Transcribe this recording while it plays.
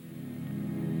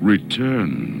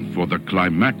Return for the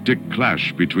climactic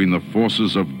clash between the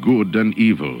forces of good and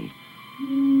evil.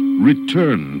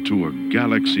 Return to a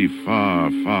galaxy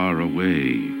far, far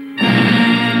away.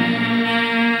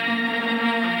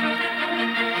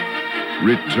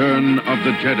 Return of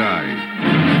the Jedi.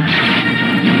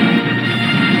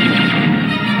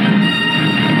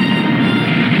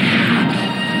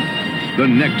 The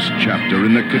next chapter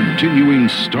in the continuing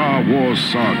Star Wars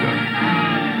saga.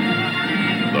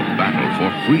 The battle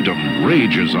for freedom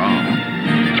rages on.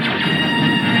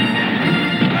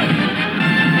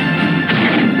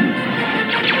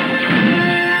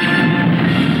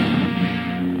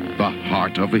 The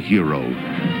heart of a hero.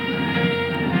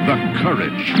 The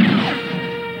courage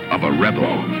of a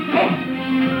rebel.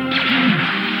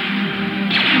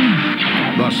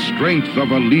 The strength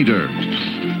of a leader.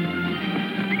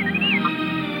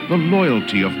 The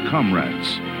loyalty of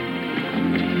comrades.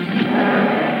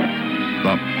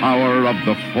 The power of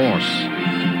the Force.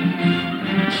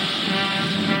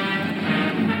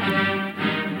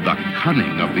 The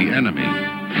cunning of the enemy.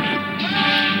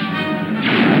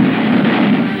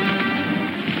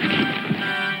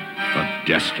 A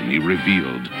destiny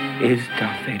revealed. Is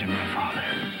Darth Vader my father?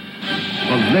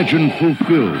 A legend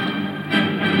fulfilled.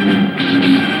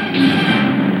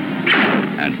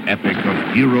 An epic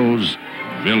of heroes,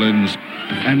 villains,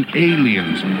 and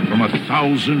aliens from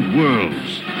 1,000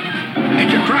 worlds.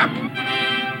 Major Crap!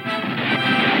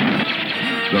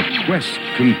 The quest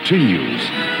continues.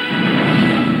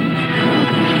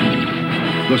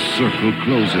 The circle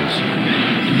closes.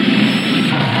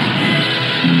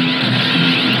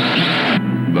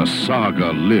 The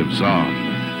saga lives on.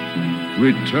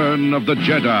 Return of the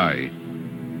Jedi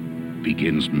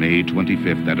begins May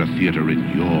 25th at a theater in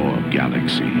your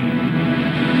galaxy.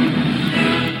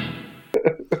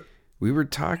 We were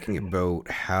talking about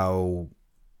how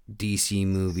DC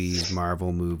movies,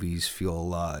 Marvel movies feel a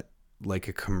lot like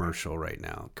a commercial right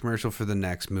now. Commercial for the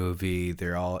next movie.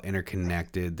 They're all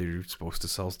interconnected. They're supposed to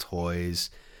sell toys.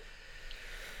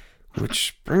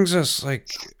 Which brings us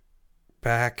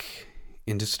back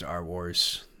into Star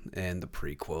Wars and the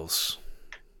prequels.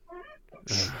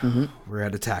 We're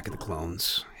at Attack of the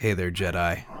Clones. Hey there,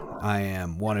 Jedi. I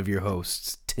am one of your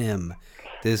hosts, Tim.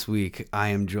 This week, I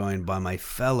am joined by my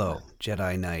fellow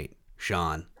Jedi Knight,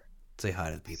 Sean. Say hi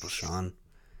to the people, Sean.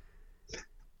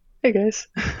 Hey, guys.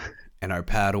 And our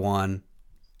Padawan,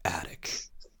 Attic,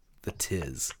 the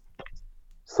Tiz.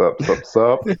 Sup.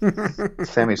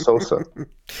 Sammy Sosa.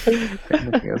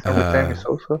 Sammy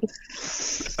Sosa.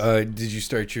 Did you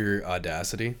start your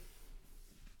Audacity?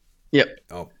 Yep.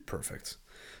 Oh, perfect.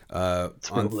 On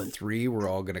 3, we're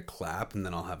all going to clap, and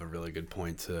then I'll have a really good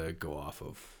point to go off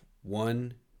of.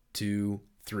 1, 2,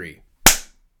 3.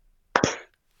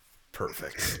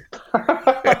 Perfect.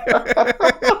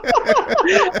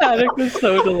 Attic was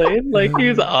so delayed. He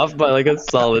was off by a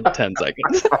solid 10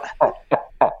 seconds.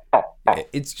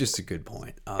 It's just a good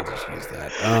point. I'll just use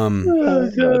that.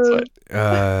 That's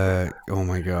fine. Oh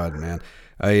my god, man.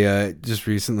 I just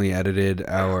recently edited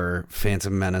our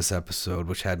Phantom Menace episode,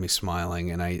 which had me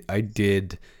smiling, and I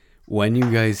did, when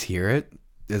you guys hear it,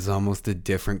 it's almost a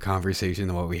different conversation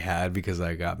than what we had because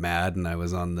I got mad and I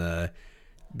was on the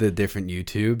different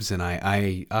YouTubes, and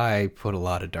I put a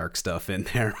lot of dark stuff in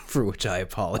there, for which I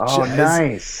apologize. Oh,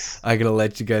 nice. I gotta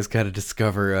let you guys kind of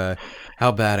discover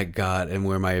how bad it got and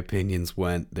where my opinions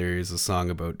went. There's a song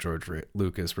about George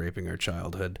Lucas raping our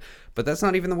childhood, but that's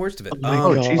not even the worst of it.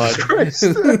 Oh, Jesus Christ.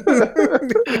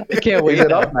 I can't wait. Is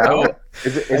it up now?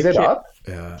 Is it up?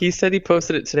 Yeah. He said he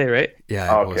posted it today, right?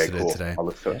 Yeah, I Okay, posted cool. it today. I'll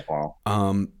listen to it tomorrow.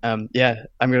 Yeah,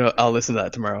 I'll listen to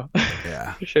that tomorrow.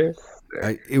 Yeah. For sure.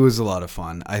 It was a lot of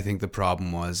fun. I think the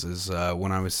problem was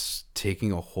when I was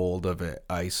taking a hold of it,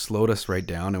 I slowed us right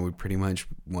down, and we pretty much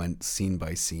went scene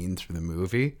by scene through the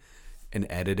movie and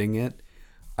editing it.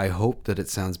 I hope that it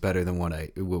sounds better than what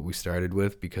we started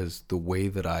with, because the way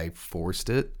that I forced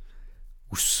it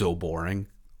was so boring.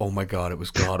 Oh my god, it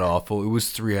was god awful. It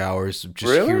was 3 hours of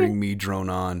just hearing me drone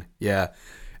on. Yeah.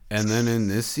 And then in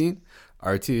this scene,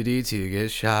 R2-D2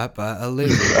 gets shot by a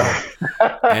laser.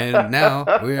 And now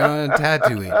we're on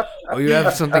Tatooine. Oh, you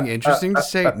have something interesting to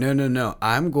say? No.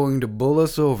 I'm going to bull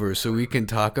us over so we can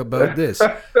talk about this.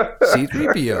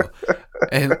 C-3PO.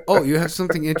 And, oh, you have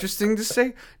something interesting to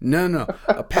say? No.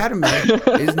 Padme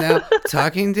is now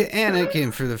talking to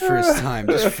Anakin for the first time.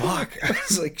 Just fuck. I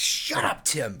was like, shut up,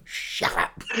 Tim. Shut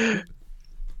up.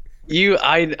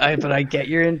 But I get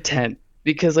your intent,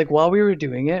 because while we were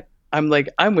doing it, I'm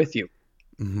with you.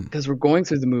 Because we're going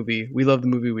through the movie. We love the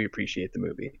movie. We appreciate the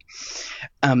movie.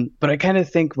 But I kind of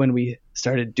think when we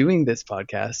started doing this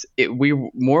podcast, we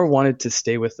more wanted to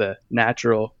stay with the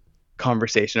natural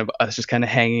conversation of us just kind of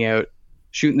hanging out,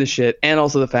 shooting the shit, and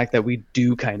also the fact that we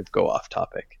do kind of go off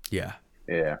topic. Yeah.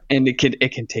 Yeah. And it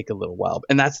can take a little while,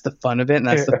 and that's the fun of it, and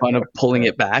that's the fun of pulling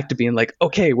it back to being like,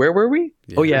 okay, where were we?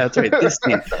 Yeah. Oh yeah, that's right, this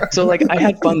scene. So like I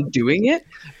had fun doing it,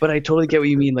 but I totally get what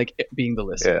you mean, like being the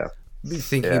listener. Yeah. Be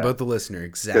thinking about the listener.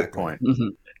 Exactly. Good point. Mm-hmm.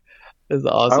 That's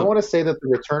awesome. I want to say that the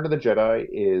Return of the Jedi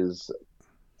is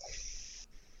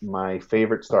my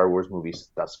favorite Star Wars movies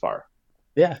thus far.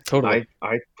 Yeah, totally.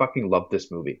 I fucking love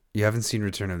this movie. You haven't seen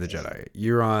Return of the Jedi.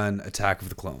 You're on Attack of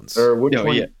the Clones. Or which No,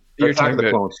 one? yeah. You're Attack talking of the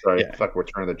about- Clones. Sorry, yeah. fuck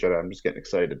Return of the Jedi. I'm just getting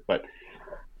excited, but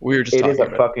We were just it talking is a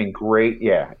about fucking great.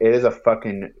 Yeah, it is a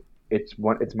fucking. It's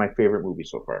my favorite movie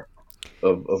so far,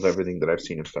 of everything that I've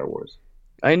seen of Star Wars.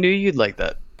 I knew you'd like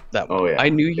that one. Oh, yeah. I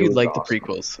knew It you'd was like awesome. the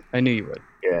prequels. I knew you would.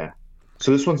 Yeah.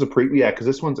 So this one's because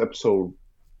this one's episode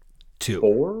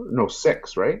 2.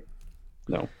 6, right?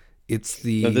 No, It's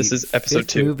the No, this is episode 5th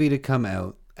 2. movie to come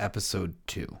out. Episode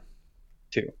 2.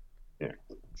 2. Yeah.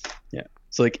 Yeah.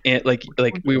 So like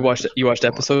you watched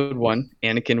episode 1.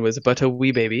 Anakin was but a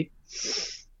wee baby,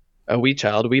 a wee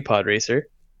child, a wee pod racer,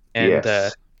 and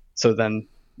Yes. so then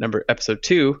episode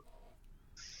 2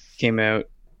 came out,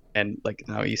 and like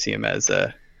now you see him as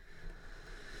a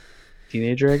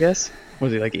teenager, I guess.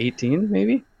 Was he like 18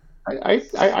 maybe? I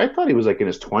thought he was like in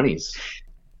his 20s.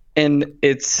 And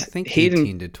it's I think Hayden.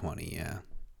 18 to 20. Yeah.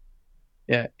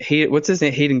 Yeah, what's his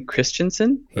name? Hayden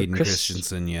Christensen. Or Hayden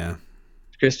Christensen. Yeah.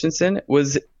 Christensen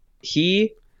was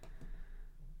he?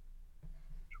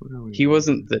 He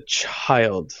wasn't the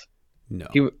child. No.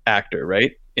 He actor,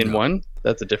 right? In No. one,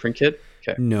 that's a different kid.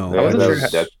 Okay. No. I wasn't that sure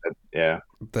was- how- Yeah.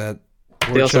 that They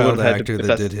poor also child would've had to- actor if that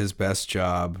that's- did his best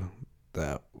job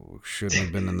that shouldn't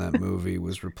have been in that movie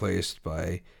was replaced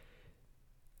by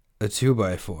a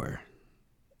 2x4,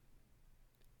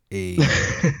 a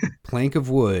plank of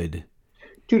wood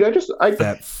Dude,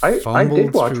 that I fumbled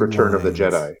did watch through Return of the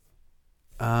lines.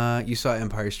 Jedi. You saw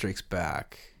Empire Strikes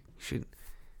Back. Should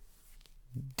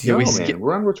No, we man, skip-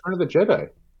 we're on Return of the Jedi.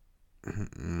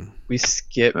 We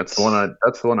skipped. That's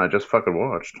the one I just fucking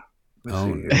watched. Let's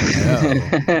Oh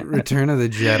see. no! Return of the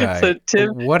Jedi. So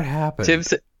Tim- what happened?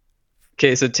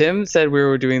 So Tim said we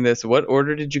were doing this. What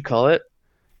order did you call it?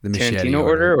 The machete Tarantino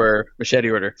order or machete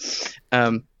order?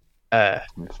 Let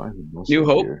me find the most New of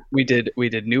Hope. here. We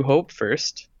did New Hope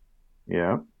first,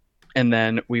 Yeah. and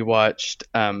then we watched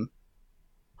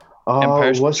Oh, Empire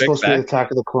it was Strikes supposed to be Back.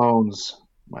 Attack of the Clones.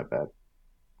 My bad.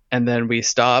 and then we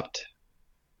stopped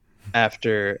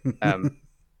after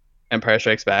Empire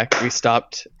Strikes Back. We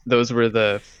stopped. Those were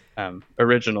the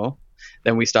original.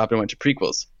 Then we stopped and went to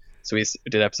prequels. So we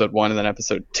did episode 1 and then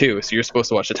episode 2. So you're supposed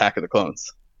to watch Attack of the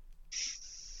Clones.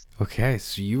 Okay,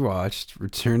 so you watched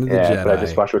Return of the Yeah, Jedi. but I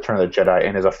just watched Return of the Jedi,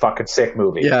 and it's a fucking sick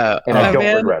movie. Yeah, and I don't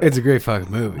man. regret It's a great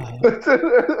fucking movie.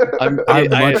 it. I'd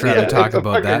much rather talk It's a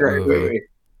about fucking that great movie.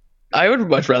 I would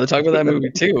much rather talk about that movie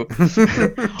too.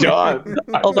 John.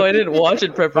 Although I didn't watch it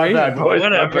in preparation. My bad, boys, my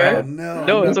Whatever. bad.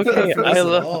 No, it's okay.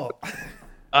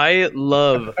 I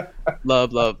love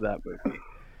that movie.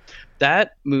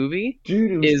 That movie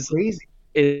Dude, it was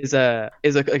is crazy.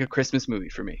 is like a Christmas movie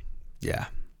for me. Yeah,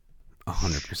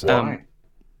 100%. Why?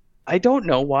 I don't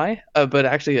know why, but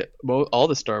actually, all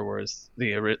the Star Wars,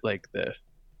 the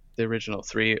original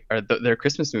 3 they're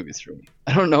Christmas movies for me.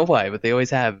 I don't know why, but they always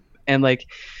have. And like,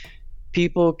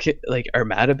 people are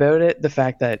mad about it. The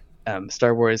fact that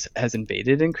Star Wars has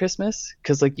invaded in Christmas,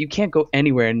 because like you can't go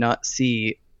anywhere and not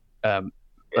see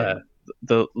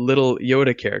the little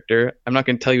Yoda character. I'm not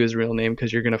going to tell you his real name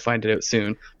because you're going to find it out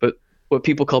soon. But what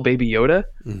people call Baby Yoda,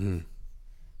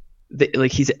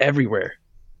 he's everywhere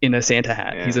in a Santa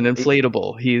hat. Yeah. He's an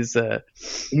inflatable. He's An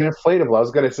inflatable. I was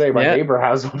gonna say my Yeah. neighbor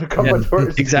has one a couple of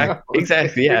doors.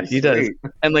 exactly. Yeah, he does. Sweet.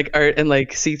 And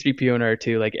like C-3PO and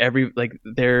R2,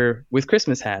 they're with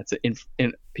Christmas hats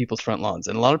in people's front lawns,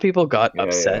 and a lot of people got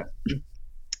upset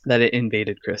that it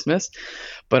invaded Christmas.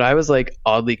 But I was like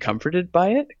oddly comforted by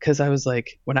it, because I was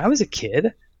like, when I was a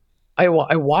kid, I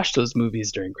watched those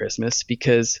movies during Christmas,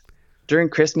 because during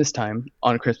Christmas time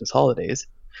on Christmas holidays,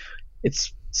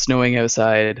 it's snowing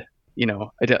outside.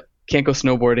 I can't go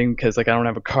snowboarding because like I don't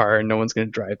have a car and no one's going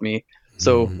to drive me.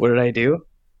 So what did I do?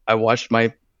 I watched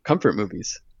my comfort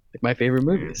movies, like my favorite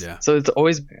movies. Yeah. So it's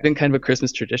always been kind of a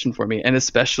Christmas tradition for me, and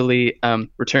especially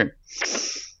Return.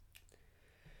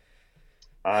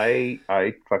 I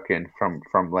fucking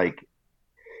from like,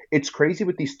 it's crazy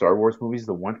with these Star Wars movies.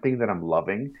 The one thing that I'm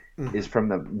loving is from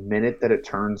the minute that it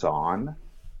turns on,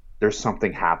 there's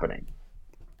something happening.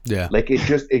 Yeah. Like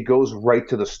it goes right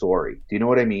to the story. Do you know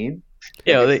what I mean?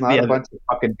 Yeah, Like, it's not a bunch of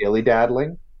fucking dilly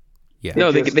daddling. Yeah.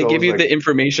 No, they just give goes you like- the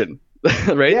information.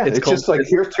 right? Yeah, it's just like,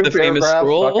 here's two the famous paragraphs.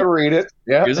 scroll. Fucking read it.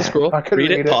 Yeah, Here's a scroll. fucking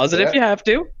Read it. Pause it if you have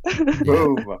to.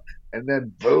 Boom, and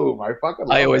then boom. I fucking.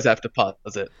 Love I always it. have to pause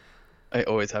it. I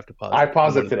always have to pause. I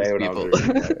paused I'm it one of today those when I was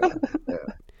people. reading. Yeah.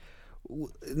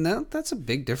 No, that's a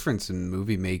big difference in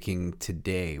movie making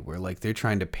today, where like they're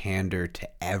trying to pander to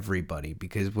everybody,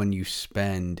 because when you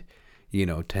spend,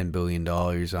 $10 billion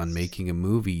on making a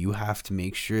movie, you have to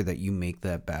make sure that you make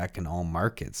that back in all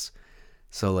markets.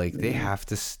 So like they have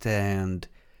to stand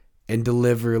and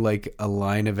deliver like a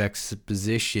line of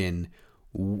exposition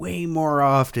way more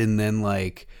often than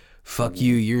like, fuck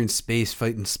you, you're in space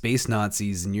fighting space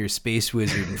Nazis and you're a space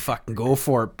wizard and fucking go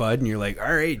for it, bud. And you're like,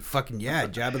 all right, fucking yeah,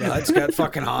 Jabba the Hutt's got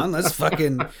fucking Han. Let's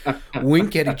fucking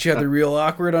wink at each other real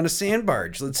awkward on a sand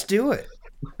barge. Let's do it.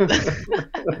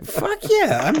 Fuck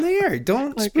yeah, I'm there.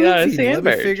 Don't spoon feed me. Let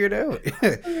me figure it out.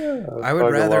 I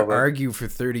would rather argue for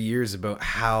 30 years about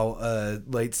how a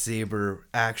lightsaber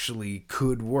actually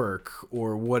could work,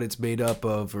 or what it's made up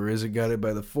of, or is it guided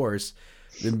by the Force,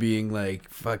 than being like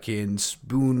fucking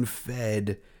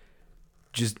spoon-fed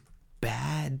just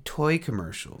bad toy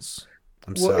commercials.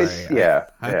 I'm sorry.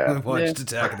 I watched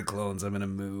Attack of the Clones. I'm in a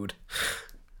mood.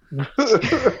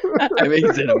 I mean,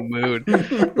 he's in a mood.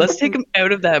 Let's take him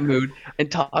out of that mood and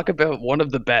talk about one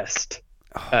of the best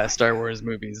Star Wars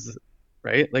movies,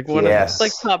 right? Like one of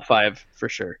like top 5 for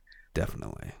sure.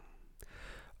 Definitely.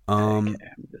 I'm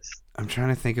trying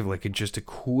to think of like just a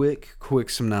quick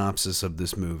synopsis of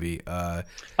this movie.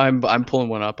 I'm pulling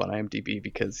one up on IMDb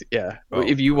because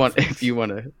if you want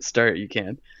to start, you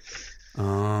can.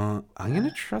 I'm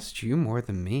gonna trust you more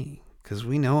than me, because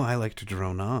we know I like to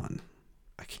drone on.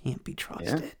 I can't be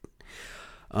trusted.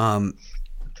 It's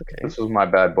okay. This is my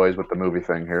bad boys with the movie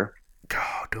thing here.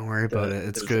 Oh, don't worry about it.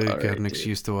 It's good. Got an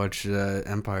excuse to watch Return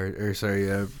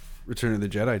of the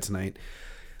Jedi tonight.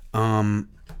 And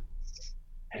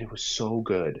it was so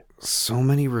good. So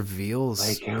many reveals.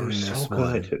 Like, it was so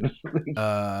good.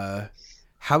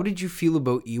 How did you feel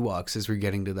about Ewoks as we're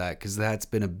getting to that? Because that's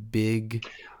been a big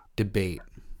debate.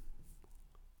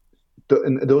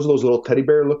 And those are those little teddy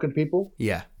bear looking people?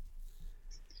 Yeah.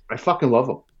 I fucking love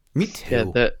them. Me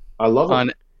too. Yeah, I love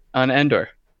them. On Endor.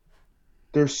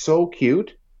 They're so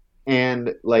cute.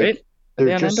 And like,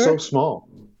 they're just so small.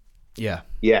 Yeah.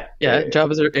 Yeah.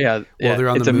 Jabba's are, Well, they're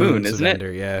on it's the a moon, moons isn't of it?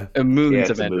 Endor, yeah. A moons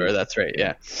of Endor, moon. that's right,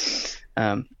 yeah.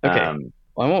 Okay.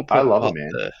 Well, I won't put I love them, man.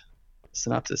 the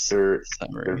synopsis They're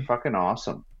summary. fucking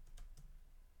awesome.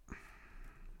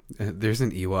 There's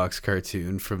an Ewoks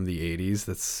cartoon from the 80s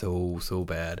that's so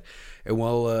bad. And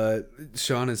while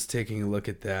Sean is taking a look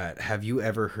at that, have you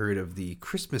ever heard of the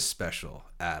Christmas special,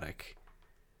 Attic?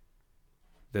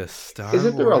 The Star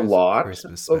Isn't there a Wars lot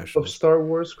Christmas of specials. Star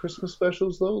Wars Christmas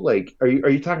specials though? Like, are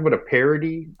you talking about a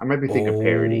parody? I might be thinking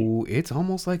parody. Oh, it's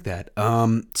almost like that.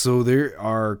 So there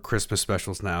are Christmas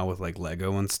specials now with like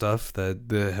Lego and stuff that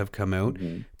have come out,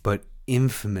 but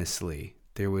infamously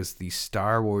there was the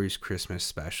Star Wars Christmas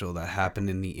special that happened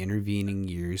in the intervening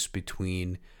years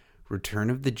between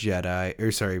between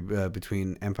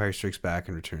Empire Strikes Back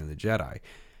and Return of the Jedi,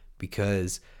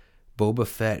 because Boba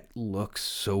Fett looks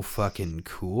so fucking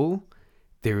cool.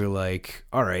 They were like,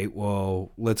 all right,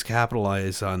 well, let's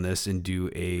capitalize on this and do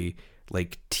a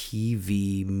like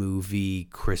TV movie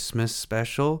Christmas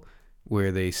special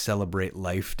where they celebrate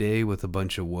Life Day with a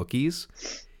bunch of Wookiees.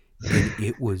 And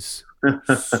it was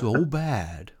so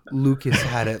bad. Lucas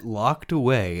had it locked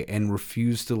away and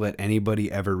refused to let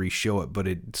anybody ever re-show it, but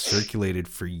it circulated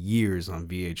for years on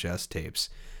VHS tapes.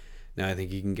 Now I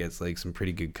think you can get like some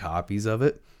pretty good copies of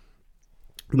it.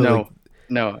 But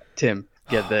No, Tim,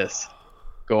 get this.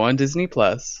 Go on Disney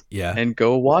Plus, and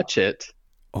go watch it.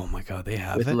 Oh my God, they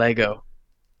have with it? Lego.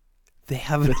 They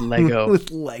have it with Lego. With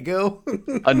Lego?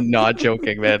 I'm not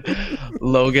joking, man.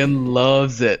 Logan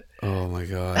loves it. Oh my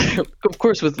God. Of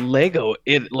course, with Lego,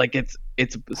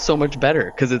 it's so much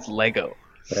better because it's Lego.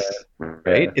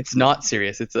 Right? It's not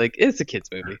serious. It's like it's a kids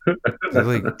movie.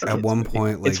 Like at one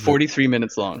point, like it's 43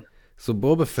 minutes long. So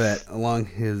Boba Fett, along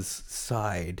his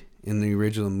side in the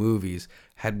original movies,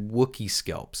 had Wookiee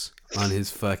scalps on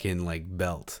his fucking like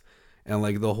belt, and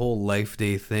like the whole Life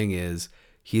Day thing is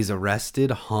he's arrested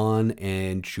Han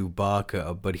and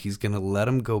Chewbacca, but he's gonna let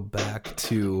him go back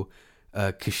to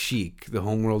Kashyyyk, the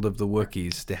homeworld of the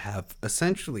Wookiees, to have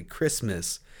essentially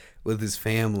Christmas with his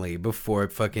family before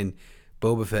fucking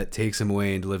Boba Fett takes him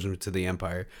away and delivers him to the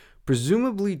Empire,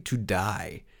 presumably to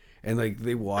die. And like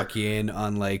they walk in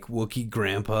on like Wookiee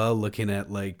Grandpa looking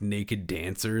at like naked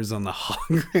dancers on the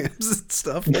holograms and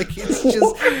stuff. Like it's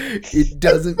just, it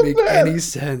doesn't make any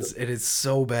sense, and it's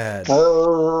so bad.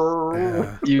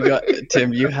 You got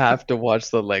Tim. You have to watch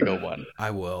the Lego one.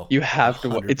 I will. You have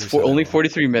to. It's only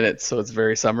 43 minutes, so it's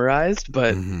very summarized,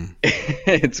 but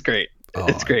it's great.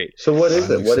 It's great. So what is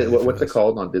it? What's it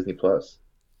called on Disney Plus?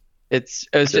 It's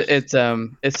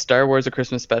Star Wars: A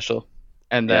Christmas Special.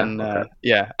 And then, I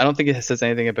don't think it says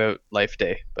anything about Life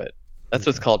Day, but that's what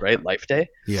it's called, right? Life Day?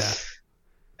 Yeah.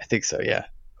 I think so, yeah.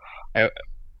 I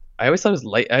always thought it was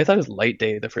light. I thought it was Light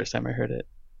Day the first time I heard it.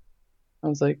 I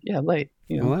was like, yeah, light.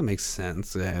 You know? Well, that makes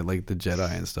sense. Yeah, like the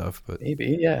Jedi and stuff, but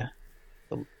maybe, yeah.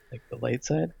 Like the light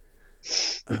side.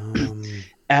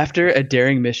 After a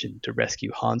daring mission to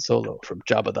rescue Han Solo from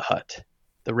Jabba the Hutt,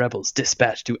 the rebels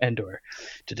dispatched to Endor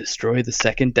to destroy the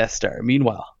second Death Star.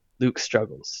 Meanwhile, Luke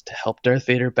struggles to help Darth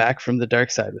Vader back from the dark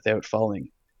side without falling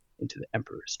into the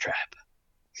Emperor's trap.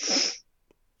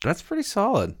 That's pretty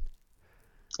solid.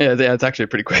 Yeah, it's actually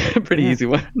a pretty easy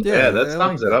one. Yeah, that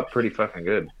sums it up pretty fucking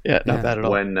good. Yeah, not bad at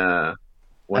all. When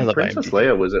Princess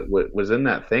Leia was in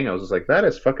that thing, I was just like, that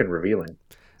is fucking revealing.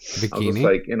 Bikini? I was just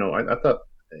like, I thought,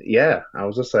 I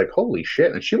was just like, holy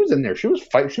shit. And she was in there. She was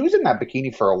in that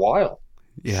bikini for a while.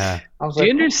 Yeah. I was Do you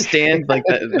understand like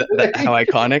that how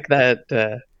iconic that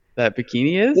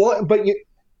bikini is? Well, but you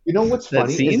know what's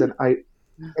funny is that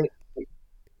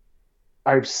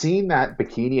I've seen that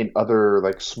bikini in other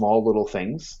like small little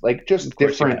things, like just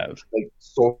different like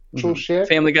social shit.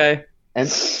 Family Guy. And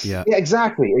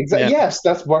exactly. Yeah. Yes,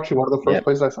 that's actually one of the first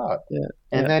places I saw it. Yeah.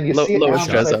 And then you see it Lois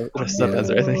dressed up as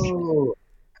her, I think.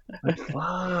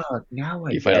 Fuck! Now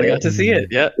you finally got to see it.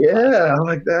 Yeah. Yeah, I'm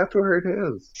like, that's where it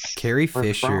is. Carrie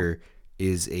Fisher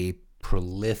is a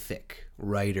prolific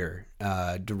writer,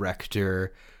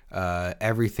 director,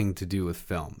 everything to do with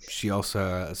film. She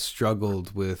also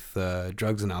struggled with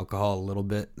drugs and alcohol a little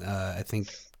bit, I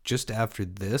think just after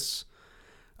this.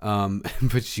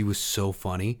 But she was so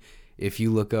funny. If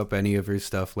you look up any of her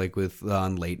stuff, like with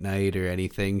on Late Night or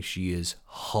anything, she is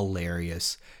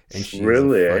hilarious, and she's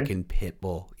a fucking pit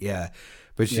bull. Yeah,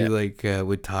 but she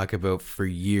would talk about for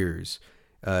years,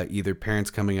 either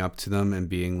parents coming up to them and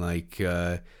being like,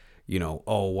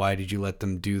 oh, why did you let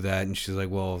them do that? And she's like,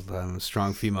 well, I'm a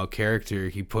strong female character.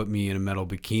 He put me in a metal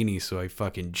bikini, so I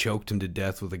fucking choked him to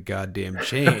death with a goddamn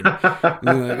chain. And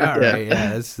you're like, all right,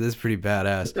 that's pretty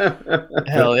badass.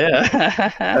 Hell yeah.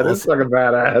 That is fucking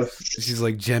badass. She's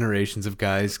like generations of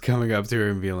guys coming up to her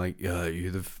and being like,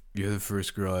 you're the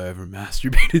first girl I ever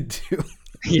masturbated to.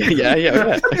 Yeah.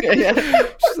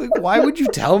 She's like, why would you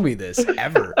tell me this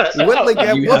ever? At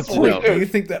what point do you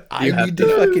think that I need to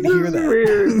fucking hear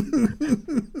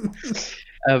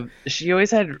that? She always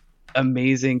had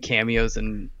amazing cameos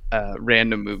in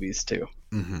random movies too,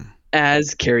 mm-hmm.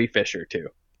 as Carrie Fisher too.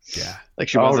 Yeah, like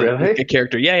she was a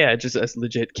character. Yeah, just a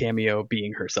legit cameo,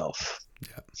 being herself.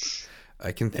 Yeah.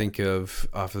 I can think of,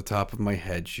 off the top of my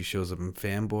head, she shows up in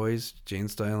Fanboys, Jane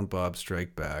Style and Bob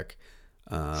Strike Back.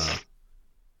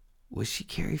 Was she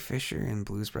Carrie Fisher in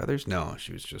Blues Brothers? No,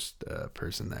 she was just a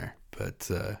person there. But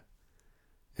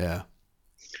yeah.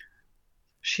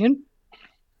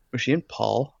 Was she in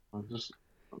Paul?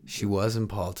 She was in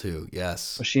Paul too.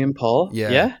 Yes. Was she in Paul?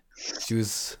 Yeah. She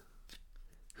was.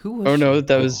 Who was? Oh no,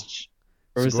 that was.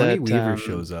 Or was Sigourney that Weaver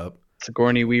shows up?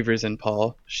 Sigourney Weaver's in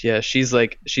Paul. She's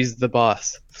the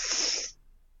boss.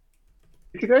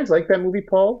 Did you guys like that movie,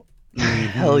 Paul?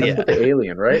 Hell yeah! The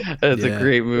Alien, right? That's a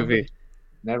great movie.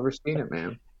 Never seen it,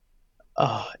 man.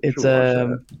 Oh, it's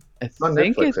on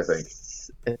Netflix, I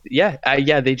think. Yeah,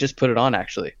 they just put it on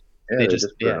actually. Yeah, they just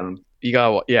put it on. You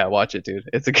gotta watch it, dude.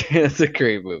 It's a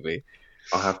great movie.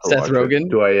 I'll have to Seth watch Rogen. It.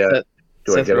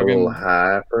 Do I Seth get Rogen. a little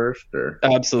high first, or?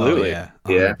 Absolutely. Oh,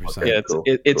 yeah. Okay, cool.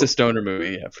 It's a stoner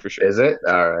movie, yeah, for sure. Is it?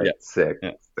 All right. Yeah. Sick.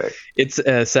 Yeah. Sick. It's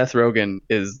Seth Rogen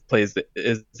is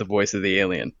the voice of the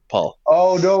alien, Paul.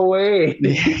 Oh no way!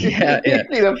 yeah.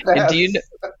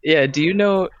 Do you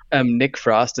know Nick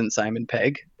Frost and Simon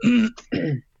Pegg? I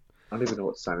don't even know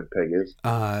what Simon Pegg is.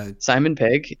 Simon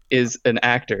Pegg is an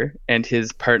actor, and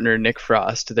his partner Nick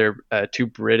Frost. They're two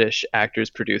British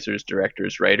actors, producers,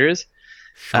 directors, writers.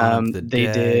 They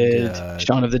did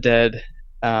Shaun of the Dead.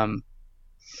 Oh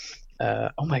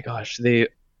my gosh, they've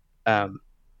done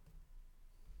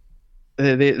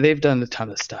a ton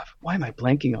of stuff. Why am I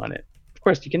blanking on it? Of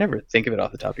course, you can never think of it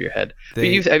off the top of your head. Have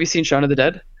you seen Shaun of the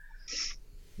Dead?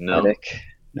 No. Nick?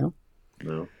 No.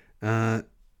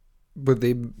 But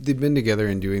they've been together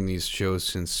and doing these shows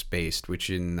since Spaced, which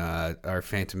in our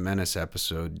Phantom Menace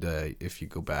episode, if you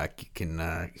go back, you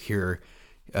can hear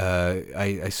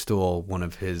I stole one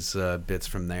of his bits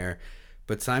from there.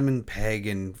 But Simon Pegg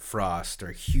and Frost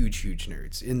are huge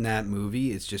nerds. In that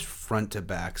movie, it's just front to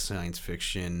back science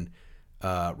fiction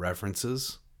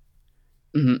references.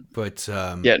 Mm-hmm. But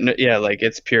like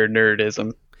it's pure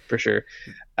nerdism for sure.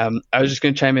 I was just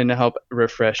going to chime in to help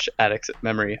refresh Addict's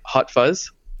memory. Hot Fuzz.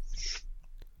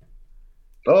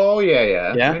 Oh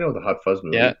yeah. I know the Hot Fuzz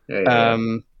movie. Yeah. Yeah.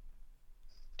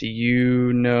 Do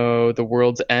you know The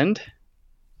World's End?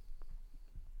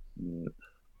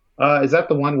 Is that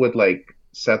the one with like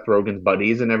Seth Rogen's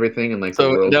buddies and everything, and like the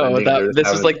world's ending, this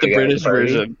is like the British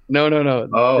version. No.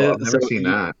 Oh, I've never seen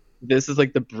that. This is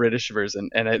like the British version,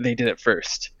 and they did it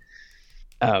first,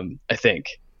 I think.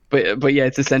 But yeah,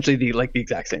 it's essentially the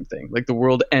exact same thing, like the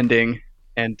world ending,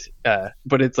 and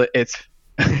but it's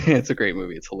it's a great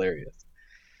movie. It's hilarious.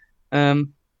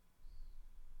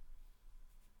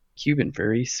 Cuban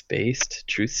Furry Spaced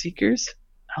Truth Seekers.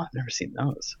 Oh, I've never seen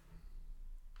those.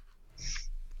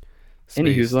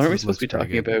 Anywho, aren't we supposed to be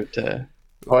talking about?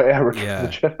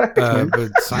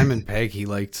 But Simon Pegg, he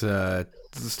liked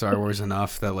Star Wars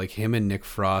enough that like him and Nick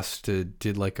Frost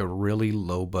did like a really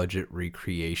low budget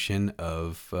recreation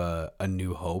of A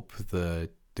New Hope, the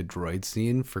droid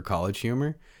scene for College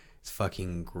Humor. It's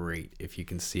fucking great if you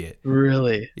can see it.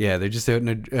 Really? Yeah, they're just out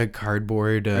in a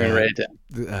cardboard droid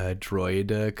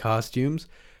costumes,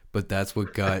 but that's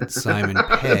what got Simon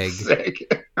Pegg.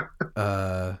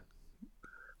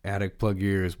 Attic, plug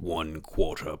your ears.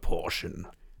 1/4 portion.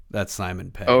 That's Simon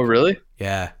Pegg. Oh, really?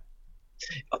 Yeah.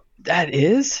 That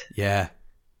is? Yeah.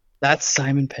 That's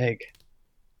Simon Pegg.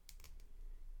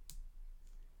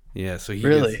 Yeah, so he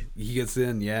gets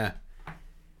in, yeah.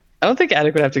 I don't think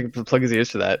Attic would have to plug his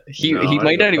ears for that. He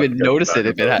might not even notice it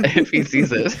if he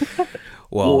sees it.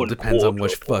 Well, it depends on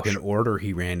which fucking order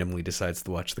he randomly decides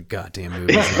to watch the goddamn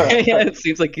movie. Yeah, it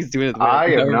seems like he's doing it. I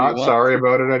am not sorry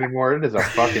about it anymore. It is a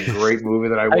fucking great movie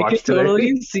that I watched. I could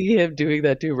totally see him doing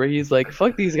that too, where he's like,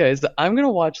 "Fuck these guys! I'm gonna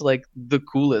watch like the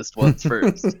coolest ones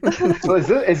first." So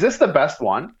is this the best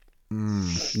one?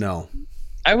 No,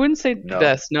 I wouldn't say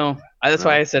best. No, that's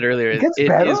why I said earlier.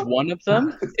 It is one of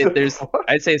them.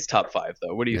 I'd say it's top 5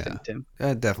 though. What do you think, Tim?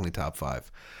 Definitely top 5.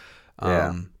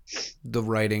 Yeah. The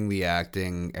writing, the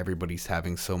acting, everybody's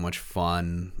having so much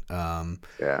fun.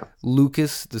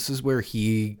 Lucas, this is where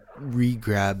he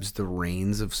re-grabs the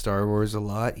reins of Star Wars a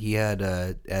lot. He had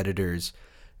editors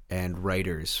and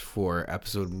writers for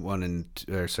episode 1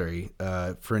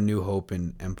 for A New Hope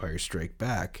and Empire Strike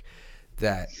Back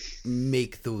that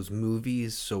make those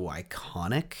movies so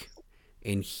iconic.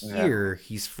 And here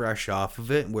he's fresh off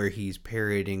of it, where he's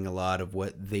parodying a lot of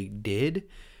what they did,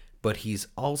 but he's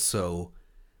also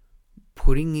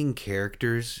putting in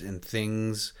characters and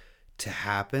things to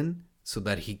happen so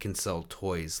that he can sell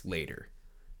toys later.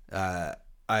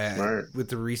 With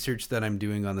the research that I'm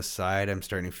doing on the side, I'm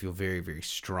starting to feel very, very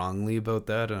strongly about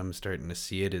that. And I'm starting to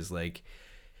see it as like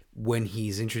when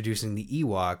he's introducing the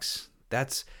Ewoks,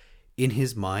 that's in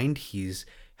his mind, he's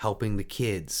helping the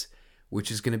kids,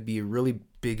 which is going to be a really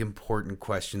big, important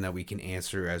question that we can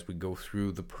answer as we go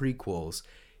through the prequels,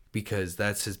 because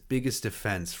that's his biggest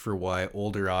defense for why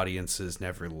older audiences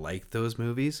never liked those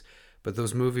movies. But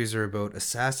those movies are about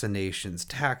assassinations,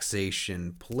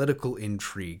 taxation, political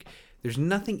intrigue. There's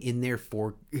nothing in there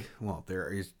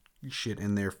there is shit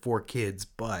in there for kids,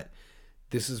 but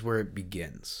this is where it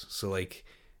begins. So like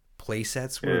play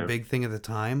sets were a big thing at the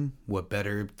time. What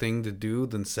better thing to do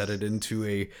than set it into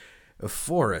a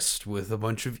forest with a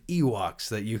bunch of Ewoks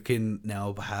that you can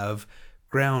now have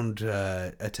ground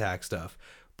attack stuff.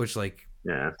 Which,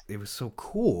 it was so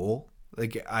cool.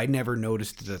 Like, I never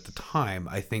noticed it at the time.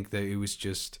 I think that it was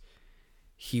just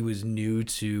he was new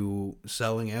to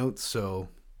selling out, so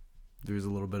there's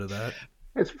a little bit of that.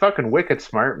 It's fucking wicked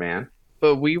smart, man.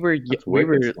 But we were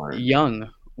young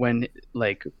when,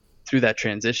 through that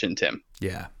transition, Tim.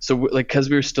 Yeah. So, because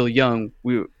we were still young,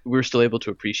 we were still able to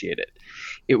appreciate it.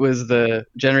 It was the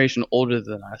generation older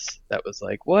than us that was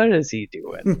like, what is he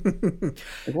doing?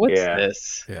 What's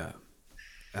this? Yeah.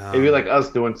 Maybe like us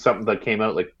doing something that came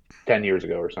out 10 years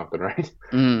ago or something, right?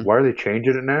 Why are they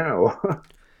changing it now?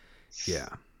 Yeah.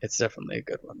 It's definitely a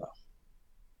good one, though.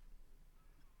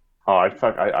 Oh,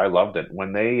 I loved it.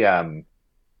 When they, I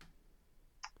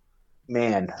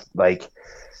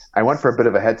went for a bit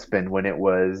of a headspin when it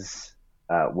was,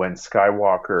 when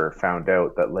Skywalker found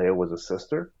out that Leia was a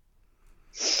sister.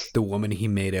 The woman he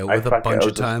made out with a bunch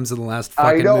of times in the last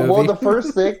fucking movie. I know. Well, the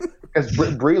first thing, because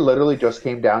Brie literally just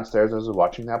came downstairs. I was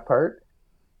watching that part,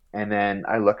 and then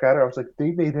I look at her. I was like,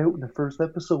 "They made out in the first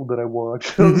episode that I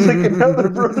watched." I was like, "And now they're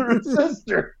brother and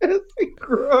sister." It's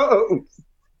gross.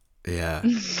 Yeah.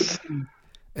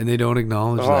 And they don't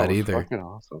acknowledge Oh, that it was either. fucking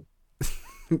awesome.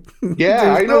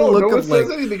 Yeah, I know. No one says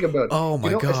anything about it. Oh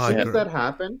my As god! soon as that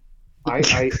happened, I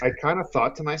kind of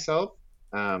thought to myself,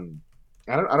 I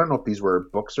don't know if these were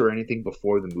books or anything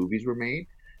before the movies were made,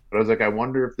 but I was like, I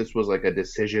wonder if this was like a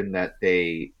decision that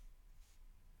they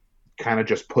kind of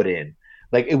just put in.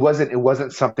 Like it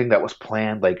wasn't something that was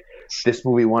planned. Like this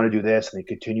movie want to do this, and they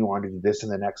continue on to do this in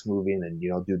the next movie, and then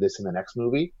do this in the next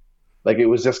movie. Like it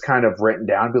was just kind of written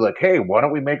down, be like, hey, why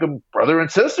don't we make them brother and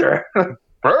sister?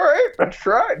 All right, let's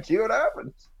try it. See what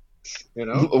happens.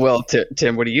 Well,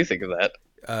 Tim, what do you think of that?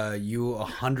 You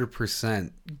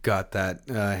 100% got that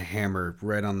hammer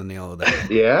right on the nail of the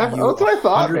head. Yeah, that's what I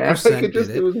thought, man. Like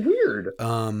it was weird.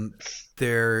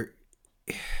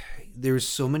 There's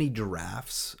so many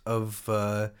drafts of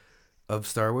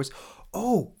Star Wars.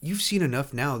 Oh, you've seen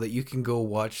enough now that you can go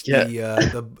watch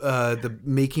the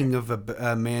making of a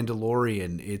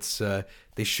Mandalorian. It's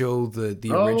they show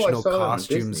the original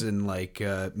costumes and like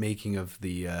making of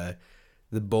the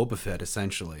Boba Fett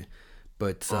essentially.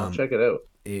 But check it out.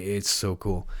 It's so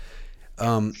cool.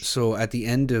 So at the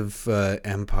end of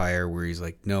Empire, where he's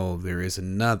like, "No, there is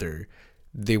another."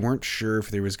 They weren't sure if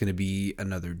there was going to be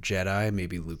another Jedi.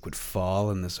 Maybe Luke would fall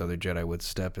and this other Jedi would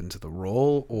step into the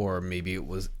role, or maybe it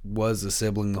was a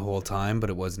sibling the whole time, but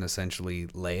it wasn't essentially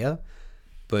Leia.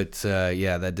 But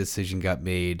that decision got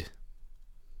made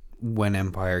when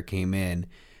Empire came in,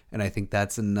 and I think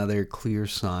that's another clear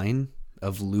sign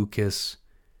of Lucas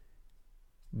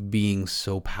being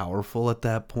so powerful at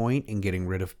that point and getting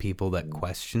rid of people that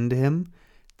questioned him,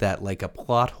 that like a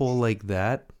plot hole like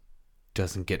that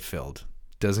doesn't get filled.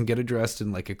 Doesn't get addressed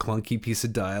in like a clunky piece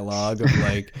of dialogue of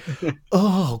like,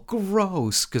 oh,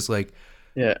 gross. Because like,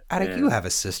 Attic, you have a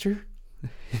sister.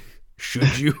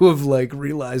 Should you have like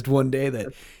realized one day that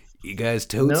you guys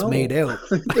totes made out?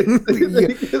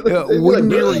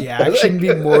 Wouldn't your reaction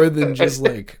be more than just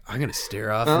like, I'm gonna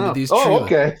stare off into these trees? Oh,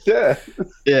 okay, yeah.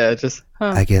 Just.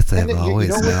 I guess I've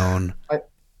always known.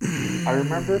 I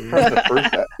remember from the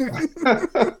first.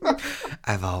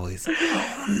 I've always.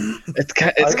 It's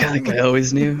kind of like I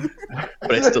always knew,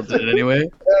 but I still did it anyway.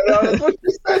 Yeah, that's what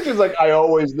she said. She's like, I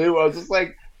always knew. I was just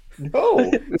like,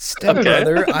 no,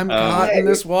 stepbrother, I'm caught in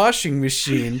this washing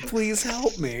machine. Please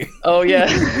help me. Oh yeah.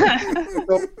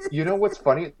 So, you know what's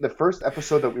funny? The first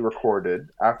episode that we recorded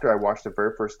after I watched the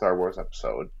very first Star Wars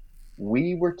episode,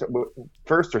 we were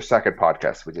first or second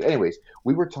podcast we did. Anyways,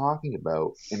 we were talking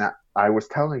about, and I was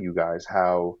telling you guys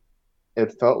how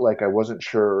it felt like I wasn't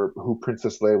sure who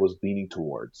Princess Leia was leaning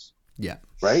towards. Yeah.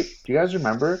 Right? Do you guys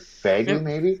remember? Vaguely,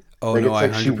 maybe. Oh like, no,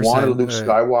 it's like she wanted Luke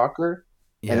Skywalker,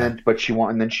 yeah. and then she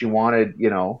wanted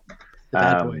the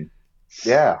bad boy.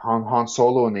 Yeah, Han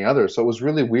Solo and the others. So it was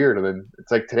really weird. And then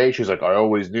it's like today she's like, I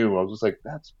always knew. I was just like,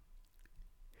 that's.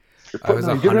 I was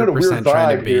 100%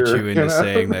 trying to bait you into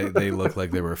saying that they looked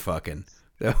like they were fucking.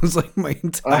 That was like my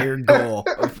entire goal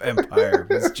of Empire,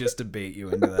 was just to bait you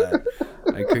into that.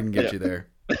 I couldn't get you there.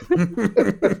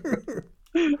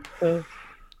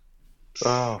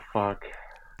 Oh fuck.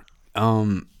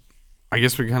 I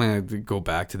guess we kind of go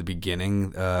back to the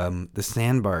beginning. The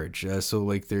sand barge. So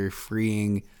like they're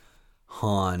freeing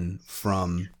Han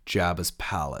from Jabba's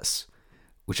palace,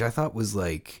 which I thought was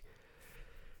like,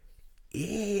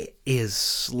 it is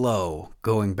slow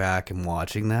going back and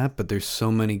watching that, but there's so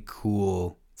many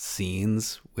cool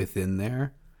scenes within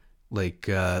there, like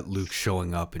Luke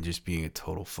showing up and just being a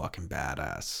total fucking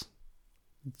badass,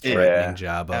 threatening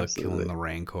Jabba, absolutely. killing the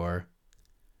Rancor,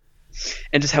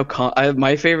 and just how calm.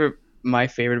 My favorite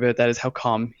about that is how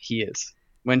calm he is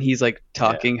when he's like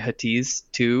talking Huttese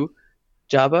to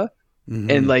Jabba,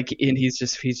 and he's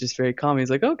just very calm. He's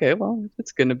like, okay, well, if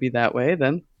it's gonna be that way,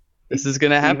 then this is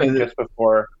gonna happen. Even just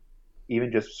before he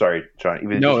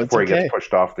gets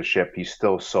pushed off the ship, he's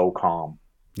still so calm.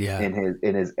 Yeah, in his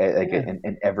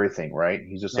in everything, right?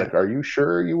 He's just like, are you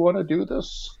sure you want to do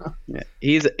this? Yeah,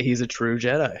 he's a true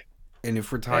Jedi. And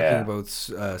if we're talking about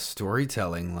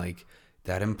storytelling, like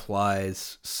that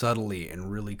implies subtly and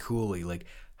really coolly, like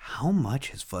how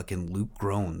much has fucking Luke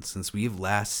grown since we have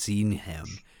last seen him?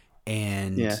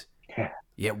 And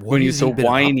when he's so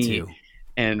whiny.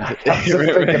 And right?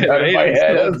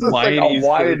 It's like a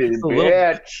whiny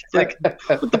bitch. Like,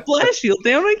 with the blast shield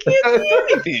down, I can't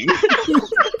see anything.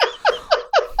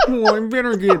 Oh, I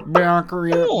better get back or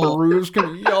Beru's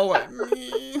gonna yell at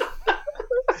me.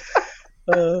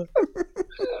 Oh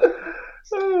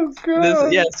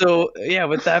God.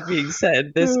 With that being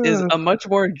said, this is a much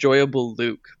more enjoyable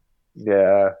Luke.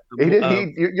 Yeah,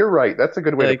 you're right. That's a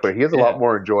good way to put it. He is a lot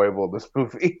more enjoyable in this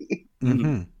movie.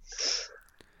 Mm-hmm.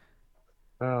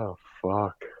 Oh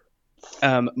fuck!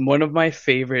 one of my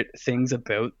favorite things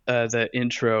about the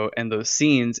intro and those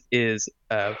scenes is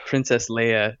Princess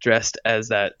Leia dressed as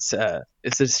that.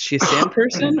 Is she a sand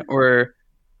person or?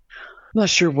 I'm not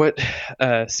sure what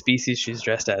species she's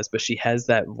dressed as, but she has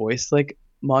that voice like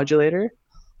modulator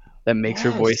that makes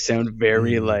her voice sound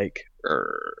very like.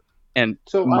 And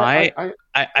So I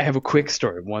have a quick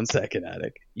story. 1 second,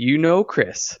 Attic. You know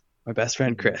Chris, my best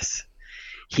friend Chris.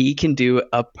 He can do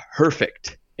a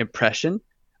perfect impression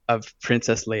of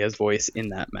Princess Leia's voice in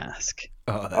that mask.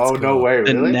 Oh, that's oh cool. no way,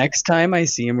 The really? next time I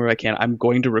see him where I can, I'm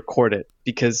going to record it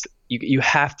because you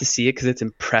have to see it because it's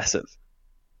impressive.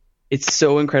 It's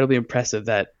so incredibly impressive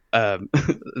that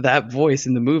that voice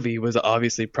in the movie was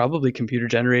obviously probably computer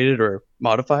generated or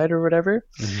modified or whatever.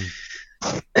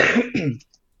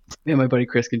 And my buddy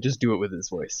Chris can just do it with his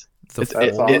voice. It's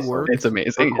It's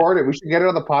amazing. Record it. We should get it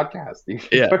on the podcast. You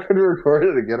should Yeah. fucking record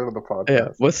it and get it on the podcast. Yeah.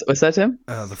 What's that, Tim?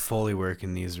 The Foley work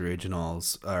in these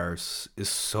originals is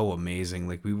so amazing.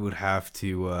 Like we would have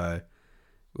to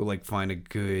like find a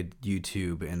good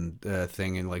YouTube and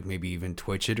thing and like maybe even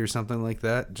Twitch it or something like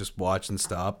that. Just watch and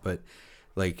stop. But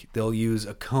like they'll use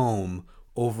a comb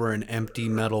over an empty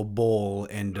metal bowl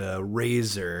and a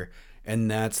razor.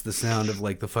 And that's the sound of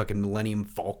like the fucking Millennium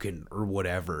Falcon or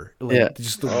whatever. Like, Yeah.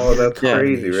 Just the Oh, that's weird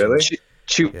crazy, really?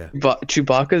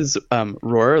 Chewbacca's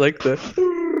roar, like the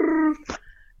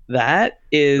that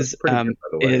is That's pretty good, by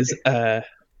the way.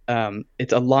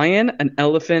 it's a lion, an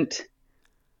elephant,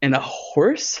 and a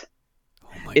horse. Oh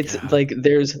my It's God. like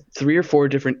there's 3 or 4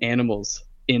 different animals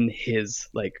in his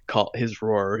like call, his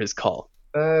roar or his call.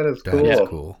 That is That cool. is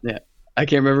cool. I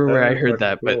can't remember where I That is heard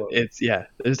that, fucking but cool. it's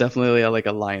there's definitely like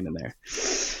a lion in there.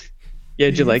 Yeah,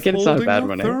 did you like it? It's not a bad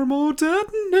one. Eh? Thermal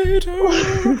detonator.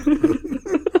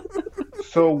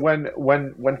 So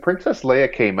when Princess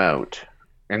Leia came out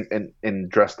and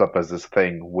dressed up as this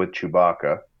thing with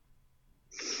Chewbacca,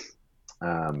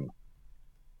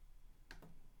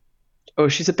 Oh,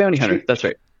 she's a bounty hunter. That's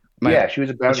right. yeah, she was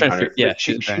a bounty trying to hunter. figure- yeah, But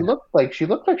she's a she bounty- looked like she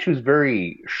was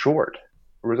very short.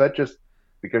 Or was that just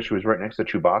because she was right next to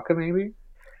Chewbacca, maybe?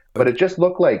 But it just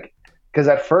looked like, because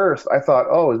at first I thought,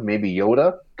 oh, it was maybe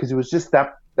Yoda, because it was just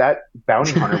that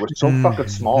bounty hunter was so fucking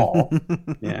small,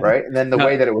 Yeah. right? And then the No.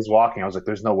 way that it was walking, I was like,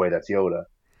 there's no way that's Yoda.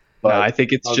 No, I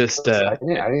think it's I was- just I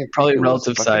didn't probably think it was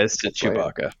relative fucking size to Princess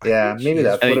Leia. Chewbacca. Yeah, maybe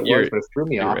that's I what think it was, but it threw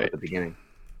me you're off right. at the beginning.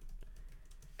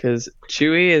 Because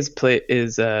Chewie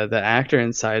is the actor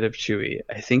inside of Chewie.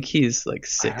 I think he's like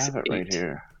I have it 6'8" right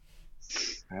here.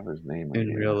 I have his name right in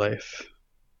here. real life.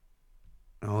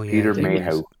 Oh yeah, Peter he was-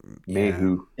 Mayhew. Yeah.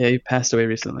 Mayhew. Yeah, he passed away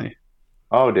recently.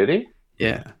 Oh, did he?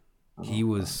 Yeah. He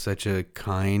was such a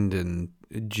kind and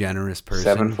generous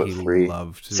person. 7'3". He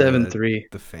loved 7'3".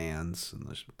 the fans and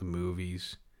the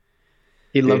movies.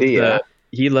 He loved he? Yeah.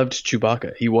 he loved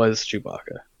Chewbacca. He was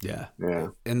Chewbacca. Yeah. Yeah.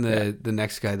 And the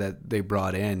next guy that they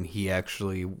brought in, he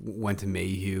actually went to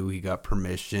Mayhew. He got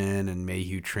permission, and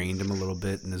Mayhew trained him a little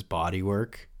bit in his body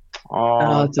work.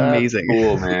 Oh, that's amazing.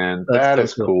 Cool, man. That's That so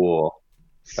is cool. cool.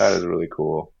 That is really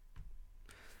cool.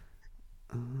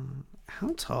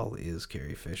 How tall is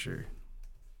Carrie Fisher?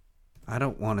 I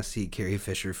don't want to see Carrie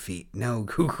Fisher feet. No,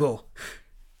 Google.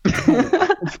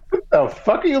 What the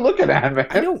fuck are you looking at, man?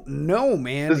 I don't know,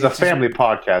 man. This is a It's just- family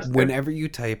podcast. Tim. Whenever you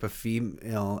type a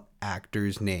female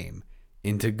actor's name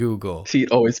into Google,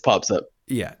 Feet always pops up.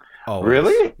 yeah. Always.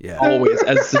 Really? Yeah. Always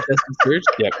as a suggested search.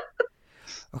 Yep.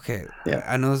 Okay. Yeah.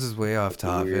 I know this is way off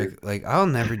topic. Weird. Like, I'll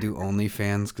never do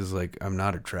OnlyFans because, like, I'm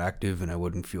not attractive and I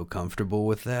wouldn't feel comfortable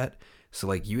with that. So,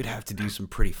 like, you would have to do some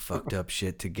pretty fucked up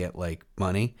shit to get, like,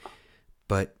 money.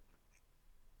 But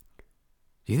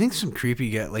do you think some creepy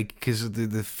guy, like, because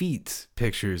the feet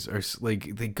pictures are,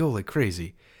 like, they go like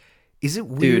crazy. Is it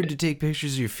weird Dude. to take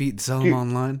pictures of your feet and sell them Dude.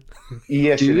 online?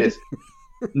 Yes, Dude. it is.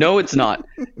 No, it's not.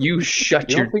 You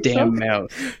shut You your don't think damn so?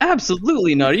 mouth.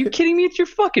 Absolutely not. Are you kidding me? It's your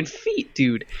fucking feet,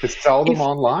 dude. To sell them If-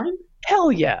 online?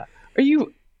 Hell yeah. Are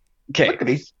you okay? Look at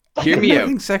these. Hear me out.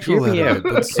 Nothing sexual Hear me about out, it,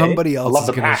 but okay? somebody I else love is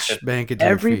the going to passion. spank it to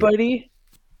your feet.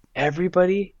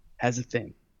 Everybody has a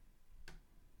thing.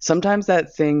 Sometimes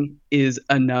that thing is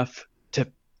enough to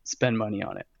spend money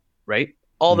on it, right?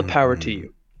 All the power to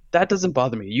you. That doesn't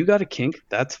bother me. You got a kink,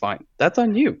 that's fine. That's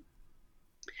on you.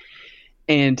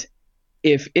 And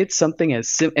if it's something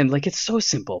as and like it's so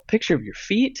simple, picture of your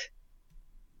feet.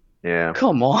 Yeah.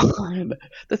 Come on,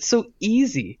 that's so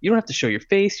easy. You don't have to show your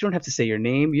face. You don't have to say your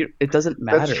name. It doesn't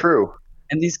matter. That's true.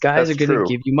 And these guys That's are going true.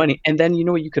 to give you money. And then you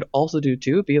know what you could also do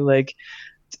too? Be like,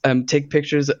 take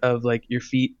pictures of like your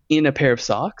feet in a pair of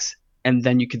socks, and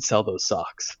then you can sell those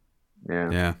socks.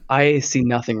 Yeah. Yeah. I see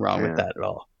nothing wrong with Yeah. that at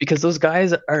all because those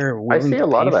guys are I willing see to a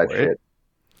lot pay of that for shit.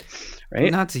 it.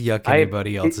 right? Not to yuck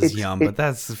anybody else's yum, but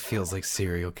that feels like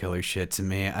serial killer shit to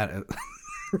me.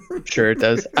 Sure it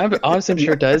does. I'm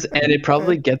sure it does, and it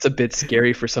probably gets a bit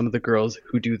scary for some of the girls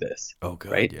who do this. Oh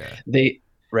god, right? yeah. They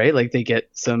get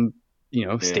some,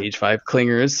 stage 5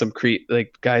 clingers, some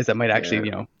like guys that might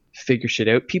actually, figure shit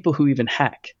out. People who even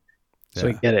hack. So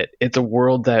I get it. It's a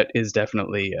world that is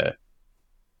definitely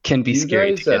can be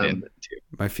scary to get into.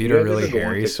 My feet are really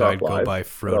hairy, so I'd go buy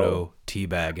Frodo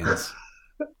Teabaggins.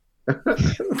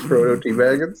 Frodo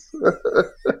Teabaggins.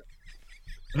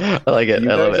 I like it.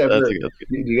 I love it.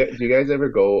 Do you guys ever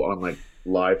go on like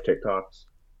live TikToks?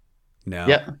 No.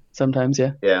 Yeah, sometimes.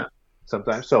 Yeah. Yeah,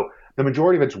 sometimes. So the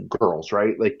majority of it's girls,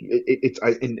 right? Like it's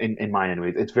in my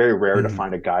anyway. It's very rare to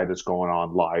find a guy that's going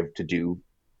on live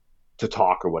to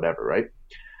talk or whatever, right?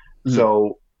 Mm-hmm.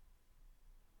 So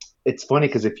it's funny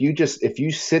because if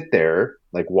you sit there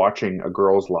like watching a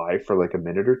girl's live for like a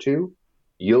minute or two,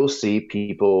 you'll see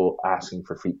people asking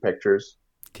for feet pictures,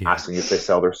 asking if they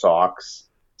sell their socks,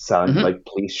 selling like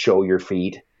please show your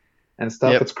feet and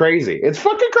stuff. Yep. It's crazy. It's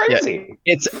fucking crazy.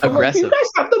 Yeah. It's aggressive. Like, you guys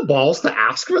have the balls to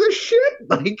ask for this shit?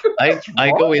 Like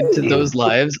I go into those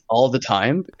lives all the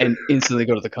time and instantly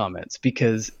go to the comments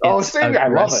because it's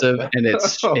aggressive and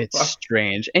it's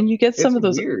strange. And you get some of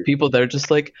those people that are just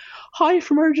like, "Hi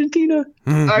from Argentina,"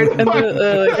 and they're like,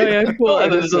 "Oh yeah, cool."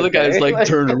 And then this other guy's like,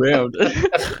 "Turn around."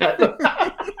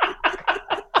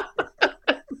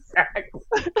 Exactly.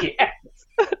 Yes.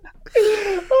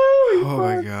 Oh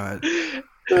my god.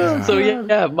 So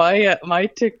yeah, my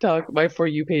TikTok, my For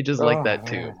You page is like that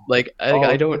too. Like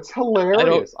I don't. It's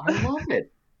hilarious. I love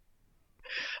it.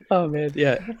 Oh man,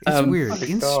 yeah. It's weird.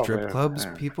 In strip clubs,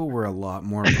 people were a lot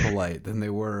more polite than they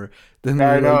were the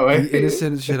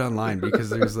innocent shit online because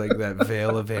there's like that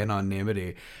veil of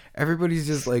anonymity. Everybody's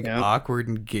just like awkward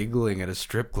and giggling at a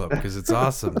strip club because it's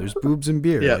awesome. There's boobs and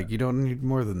beer. Yeah. Like you don't need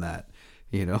more than that.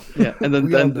 Yeah, and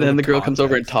then the girl comes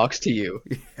over and talks to you,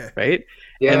 right?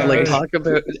 Yeah, and like talk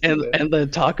about and then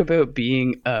talk about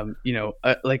being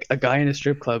like a guy in a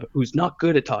strip club who's not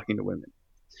good at talking to women,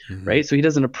 right? So he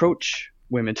doesn't approach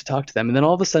women to talk to them, and then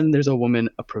all of a sudden there's a woman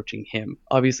approaching him.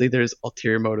 Obviously, there's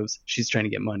ulterior motives. She's trying to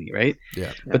get money, right?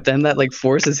 Yeah. But then that like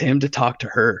forces him to talk to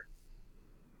her.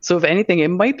 So if anything, it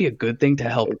might be a good thing to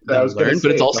help them learn,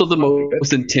 but it's also the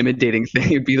most intimidating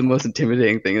thing. It'd be the most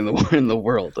intimidating thing in the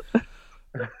world.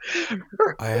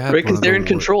 Because they're in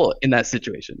control in that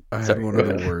situation. I had one of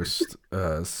the worst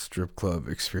strip club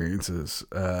experiences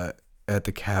at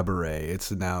the Cabaret. It's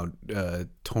now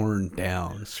torn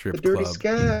down strip club.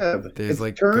 Scab. There's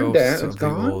like ghosts of the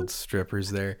old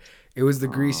strippers there. It was the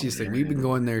greasiest thing. We've been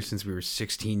going there since we were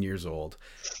 16 years old,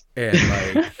 and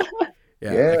like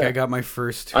like I got my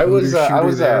first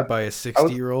shooter there by a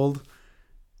 60-year-old.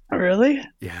 Really?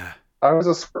 Yeah. I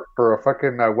was for a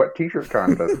fucking wet t-shirt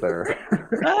contest there.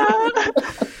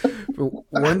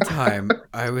 One time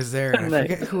I was there and I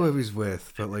forget who I was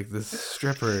with, but like this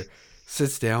stripper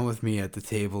sits down with me at the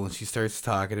table and she starts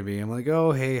talking to me. I'm like,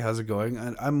 "Oh, hey, how's it going?"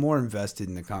 And I'm more invested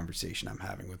in the conversation I'm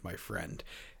having with my friend.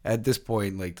 At this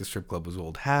point, like the strip club was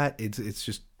old hat. It's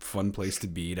just a fun place to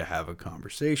be to have a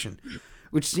conversation.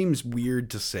 Which seems weird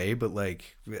to say, but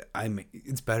like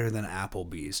it's better than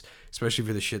Applebee's, especially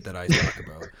for the shit that I talk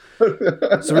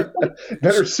about. So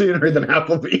better scenery than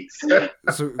Applebee's.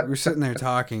 So we're sitting there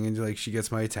talking, and like she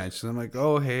gets my attention. I'm like,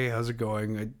 "Oh, hey, how's it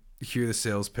going?" I hear the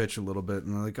sales pitch a little bit,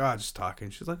 and I'm like, "Oh, just talking."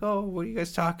 She's like, "Oh, what are you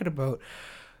guys talking about?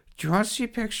 Do you want to see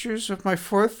pictures of my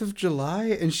 4th of July?"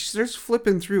 And she starts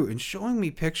flipping through and showing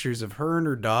me pictures of her and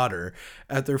her daughter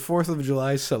at their 4th of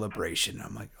July celebration.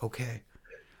 I'm like, okay.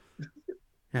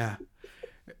 Yeah.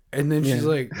 And then she's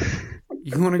like,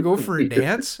 "You want to go for a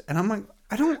dance?" And I'm like,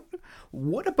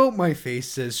 what about my face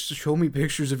says show me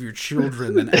pictures of your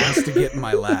children then ask to get in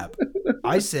my lap?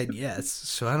 I said yes,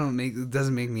 so it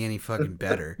doesn't make me any fucking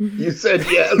better. You said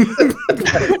yes.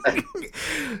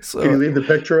 So, can you leave the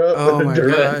picture up? Oh my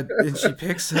god. And she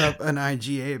picks up an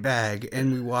IGA bag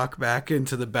and we walk back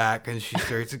into the back and she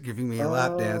starts giving me a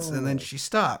lap dance and then she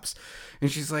stops.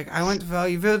 And she's like, "I went to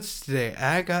Value Village today.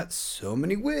 I got so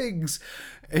many wigs."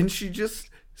 And she just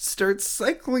starts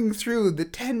cycling through the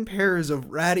 10 pairs of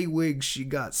ratty wigs she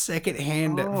got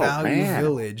secondhand at Value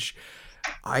Village.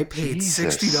 I paid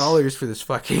 $60 for this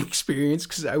fucking experience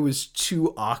because I was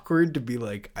too awkward to be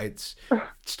like, it's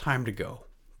time to go.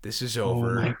 This is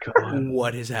over. Oh my god!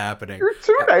 What is happening? You're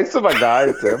too nice of a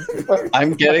guy, Tim.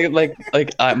 I'm getting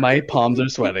my palms are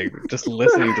sweating just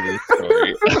listening to this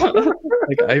story.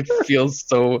 Like I feel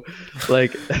so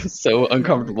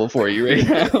uncomfortable for you right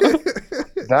now.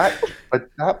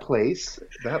 That place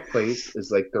is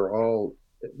like they're all.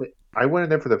 I went in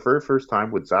there for the very first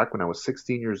time with Zach when I was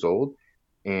 16 years old,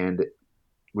 and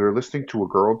we were listening to a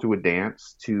girl do a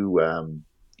dance to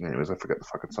anyways, I forget the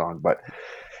fucking song, but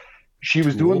she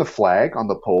was doing the flag on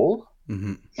the pole,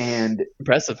 and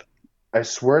Impressive. I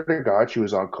swear to God, she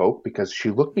was on coke because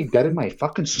she looked me dead in my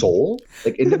fucking soul,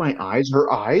 like into my eyes.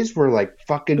 Her eyes were like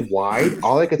fucking wide.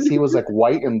 All I could see was like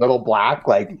white and little black,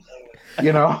 like,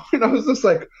 you know. And I was just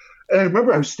like, and I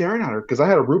remember I was staring at her because I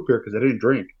had a root beer because I didn't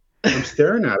drink. I'm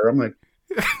staring at her. I'm like,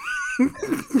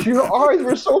 your eyes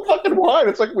were so fucking wide.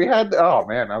 It's like we had. Oh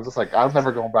man, I was just like, I'm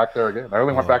never going back there again. I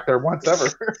only went back there once ever.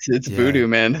 It's voodoo,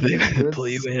 man. They pull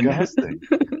you in. Yeah.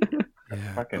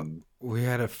 Fucking. We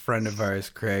had a friend of ours,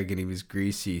 Craig, and he was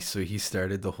greasy, so he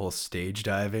started the whole stage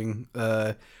diving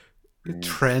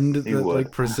trend that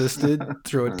like persisted.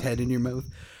 Throw a 10 in your mouth.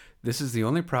 This is the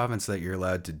only province that you're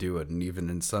allowed to do it, and even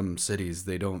in some cities,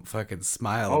 they don't fucking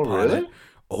smile upon it.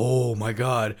 Oh my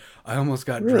God. I almost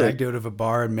got dragged out of a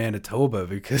bar in Manitoba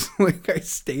because like I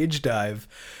stage dive.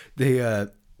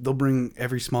 They'll bring,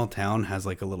 every small town has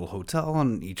like a little hotel,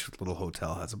 and each little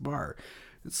hotel has a bar.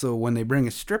 So when they bring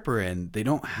a stripper in, they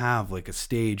don't have like a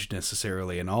stage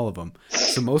necessarily in all of them.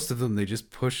 So most of them, they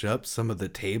just push up some of the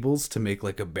tables to make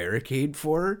like a barricade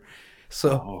for her.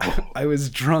 So I was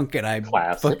drunk and I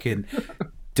fucking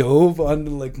dove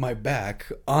onto like my back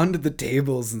onto the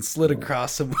tables and slid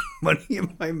across some money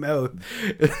in my mouth.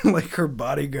 And, like her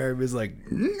bodyguard was like,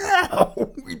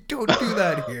 "No, we don't do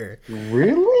that here."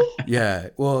 Really? Yeah.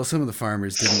 Well, some of the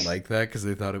farmers didn't like that because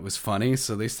they thought it was funny,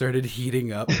 so they started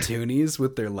heating up toonies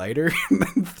with their lighter and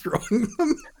then throwing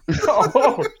them.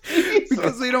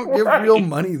 Because they don't give real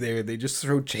money there. They just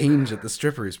throw change at the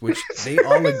strippers, which they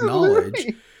all acknowledge.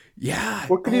 Really? Yeah.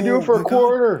 What can you do for a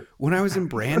quarter? When I was in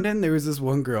Brandon, there was this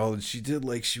one girl, and she did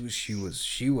like she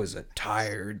was a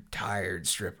tired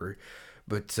stripper,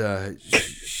 but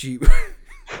she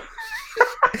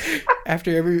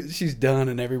after she's done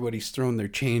and everybody's thrown their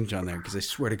change on there, because I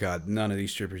swear to God, none of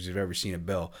these strippers have ever seen a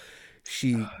bill.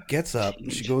 She gets up,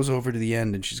 she goes over to the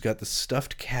end, and she's got the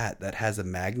stuffed cat that has a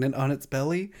magnet on its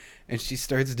belly, and she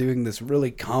starts doing this really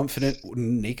confident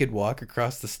naked walk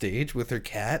across the stage with her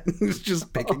cat, and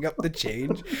just picking up the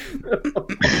change.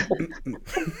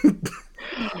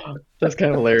 That's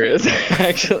kind of hilarious,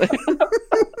 actually.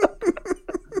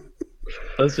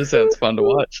 That just sounds fun to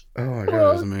watch. Oh my God,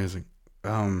 it was amazing.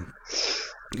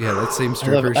 Yeah, that same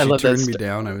stripper, she turned me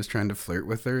down. I was trying to flirt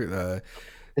with her. The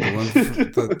one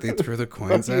they threw the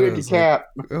coins at. I was like,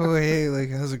 "Oh hey,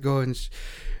 like how's it going?"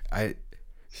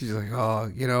 She's like,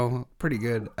 "Oh, you know, pretty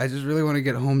good. I just really want to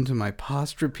get home to my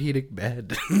Posturepedic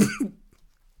bed."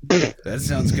 That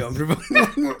sounds comfortable.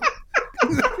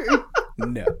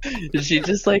 No. Did she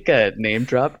just like a name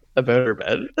drop about her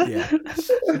bed? Yeah.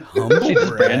 Humble She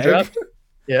just brand dropped.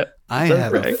 Yeah. I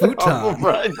have a futon.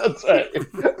 Brag, that's right.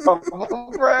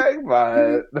 Humble brag,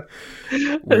 but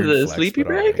The sleepy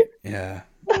brag? Right. Yeah.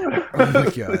 Oh my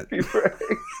God.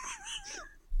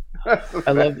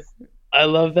 I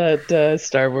love that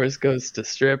Star Wars goes to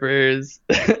strippers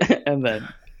and then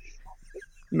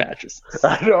mattresses.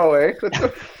 I know, eh? What the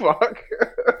fuck?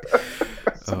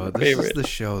 Oh, this is the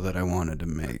show that I wanted to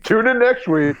make. Tune in next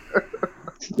week.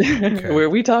 Okay. Where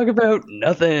we talk about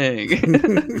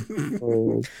nothing.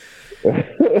 Oh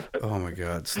my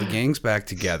God. So the gang's back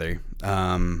together.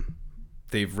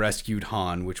 They've rescued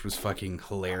Han, which was fucking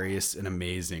hilarious and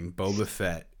amazing. Boba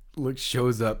Fett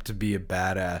shows up to be a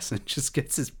badass and just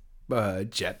gets his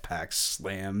jetpack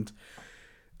slammed.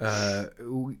 It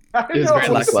was very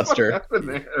lackluster.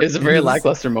 It's a very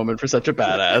lackluster moment for such a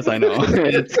badass. I know.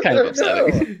 It's kind of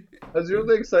upsetting. I was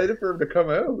really excited for him to come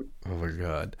out. Oh my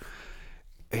God.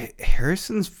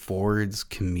 Harrison Ford's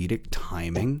comedic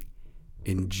timing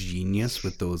and genius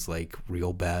with those like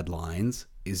real bad lines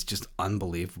is just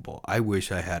unbelievable. I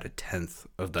wish I had 1/10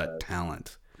 of that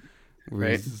talent.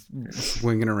 Right.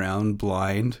 Swinging around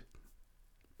blind.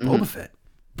 Boba Fett.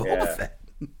 Boba Fett.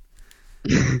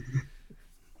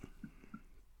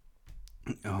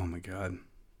 Oh my God.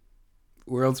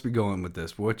 Where else are we going with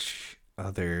this? Which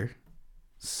other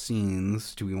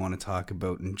scenes do we want to talk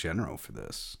about in general for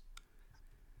this?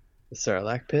 The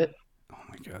Sarlacc pit. Oh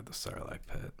my God, the Sarlacc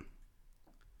pit.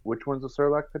 Which one's the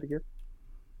Sarlacc pit again?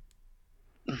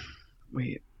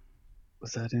 Wait,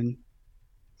 was that in?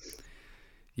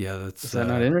 Yeah, that's. Was that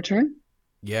not in Return?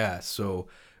 Yeah, so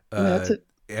that's it.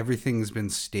 Everything's been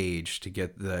staged to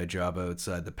get the job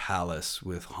outside the palace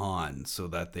with Han so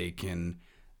that they can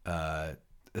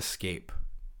escape.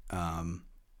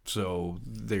 So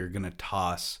they're gonna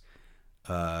toss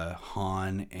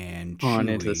Han and Chewie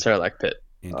into the Sarlacc pit.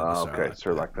 Okay,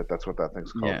 Sarlacc pit. That's what that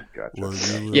thing's called. Yeah. Gotcha. Well,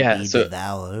 you will be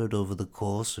devoured over the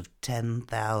course of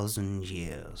 10,000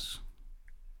 years.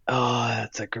 Oh,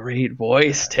 that's a great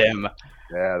voice, Tim.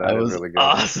 Yeah, That that is was really good.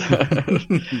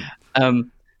 awesome.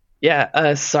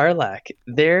 Sarlacc.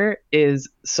 There is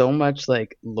so much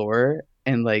like lore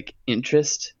and like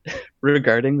interest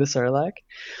regarding the Sarlacc.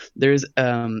 There's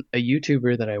a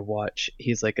YouTuber that I watch.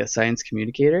 He's like a science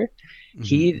communicator.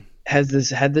 He had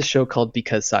this show called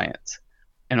Because Science.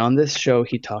 And on this show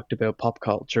he talked about pop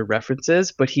culture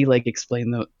references, but he like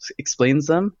explains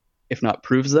them, if not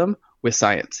proves them, with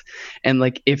science. And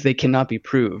like if they cannot be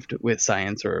proved with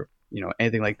science or,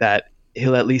 anything like that,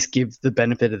 he'll at least give the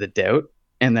benefit of the doubt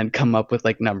and then come up with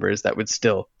like numbers that would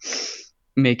still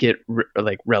make it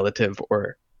like relative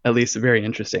or at least very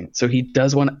interesting. So he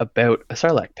does one about a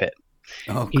Sarlacc pit.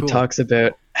 Oh, cool. He talks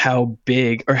about how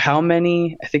big or how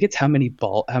many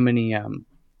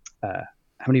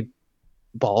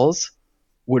balls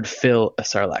would fill a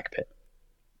Sarlacc pit.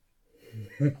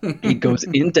 He goes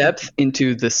in depth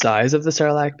into the size of the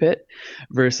Sarlacc pit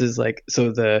versus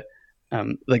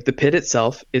the pit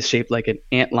itself is shaped like an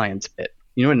antlion's pit.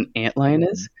 You know what an antlion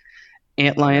is?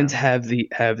 Antlions have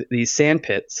these sand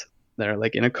pits that are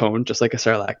like in a cone, just like a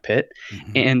Sarlacc pit,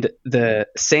 and the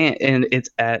sand, and it's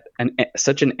at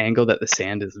such an angle that the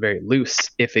sand is very loose.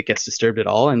 If it gets disturbed at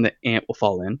all, and the ant will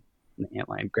fall in, and the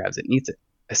antlion grabs it and eats it,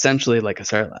 essentially like a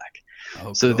Sarlacc.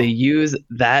 Oh, so cool. they use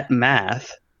that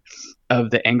math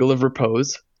of the angle of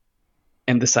repose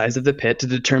and the size of the pit to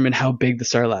determine how big the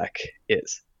Sarlacc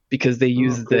is, because they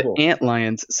use the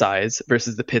antlion's size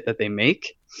versus the pit that they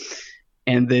make,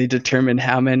 and they determine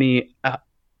how many.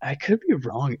 I could be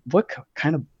wrong. What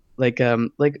kind of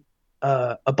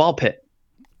a ball pit?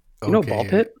 You know, a ball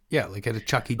pit? Yeah, like at a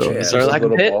Chuck E. So Cheese. a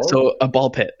Sarlacc pit. ball? So a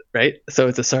ball pit, right? So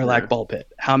it's a Sarlacc ball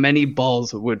pit. How many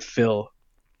balls would fill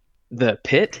the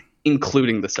pit,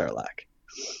 including the Sarlacc?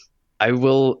 I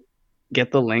will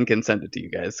get the link and send it to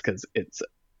you guys because it's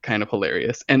kind of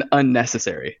hilarious and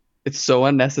unnecessary. It's so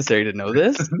unnecessary to know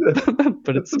this,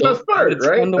 but it's the best part, it's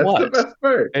right? fun to That's watch, the best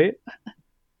part. right?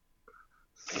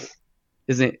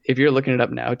 If you're looking it up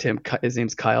now, Tim, his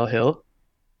name's Kyle Hill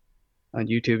on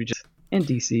YouTube, just in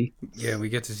DC. Yeah, we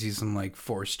get to see some like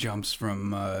force jumps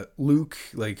from Luke,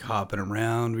 like hopping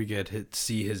around. We get to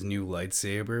see his new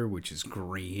lightsaber, which is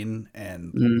green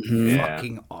and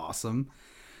fucking awesome.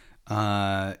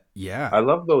 Yeah. I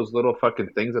love those little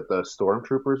fucking things that the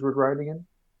stormtroopers were riding in.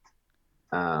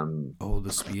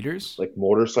 The speeders? Like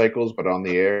motorcycles, but on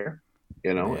the air,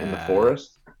 in the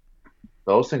forest.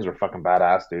 Those things are fucking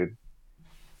badass, dude.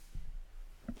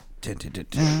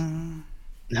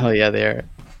 Hell yeah, they are.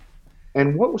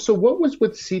 And what was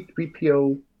with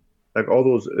C-3PO? Like all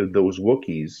those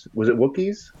Wookiees. Was it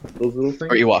Wookiees? Those little things?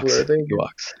 Or Ewoks. Were they?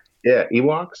 Ewoks. Yeah,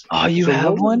 Ewoks. Oh, you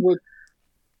have one?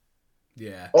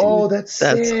 Yeah. Oh, that's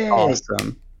sick.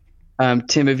 Awesome.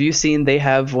 Tim, have you seen? They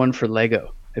have one for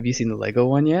Lego. Have you seen the Lego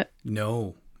one yet?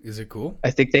 No. Is it cool? I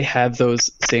think they have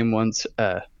those same ones.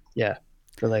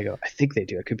 For Lego. I think they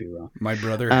do. I could be wrong. My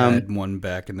brother had one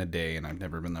back in the day, and I've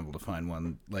never been able to find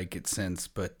one like it since.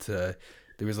 But there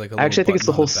was like a little actually, I think it's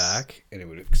the whole back, and it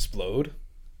would explode.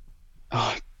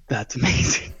 Oh, that's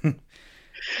amazing.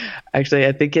 Actually,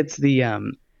 I think it's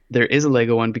the there is a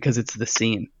Lego one because it's the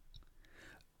scene.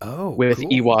 Oh, with cool.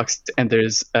 Ewoks, and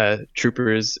there's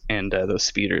troopers and those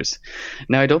speeders.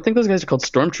 Now, I don't think those guys are called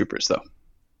stormtroopers, though.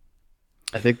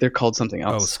 I think they're called something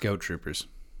else. Oh, scout troopers.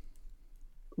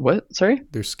 What? Sorry?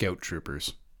 They're scout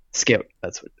troopers. Scout.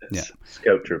 That's what it is. Yeah.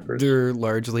 Scout troopers. They're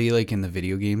largely like in the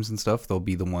video games and stuff. They'll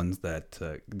be the ones that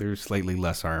they're slightly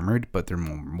less armored, but they're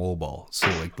more mobile. So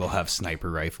like they'll have sniper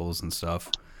rifles and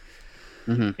stuff.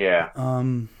 Mm-hmm. Yeah.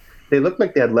 They look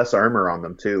like they had less armor on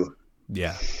them too.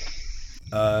 Yeah.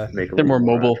 They're more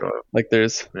mobile. Like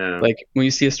there's like when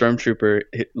you see a stormtrooper,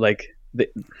 like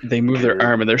they move their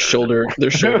arm and their shoulder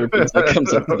piece that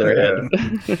comes up to their head.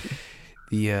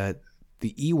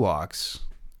 The Ewoks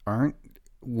aren't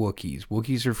Wookiees.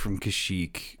 Wookiees are from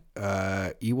Kashyyyk.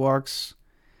 Ewoks,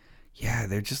 yeah,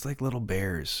 they're just like little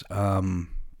bears.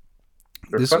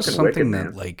 This was something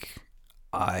that like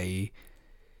I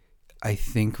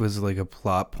think was like a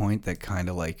plot point that kind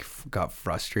of like got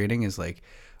frustrating. Is like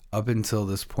up until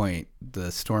this point, the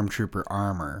stormtrooper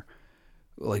armor,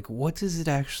 like what does it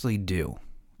actually do?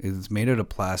 It's made out of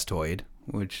plastoid,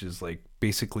 which is like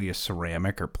basically a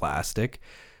ceramic or plastic.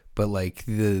 But like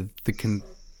the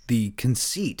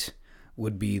conceit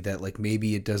would be that like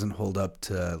maybe it doesn't hold up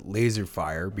to laser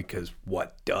fire because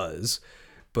what does,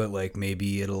 but like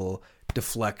maybe it'll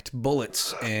deflect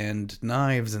bullets and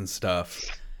knives and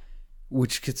stuff,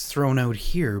 which gets thrown out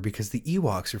here because the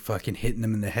Ewoks are fucking hitting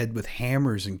them in the head with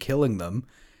hammers and killing them,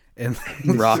 and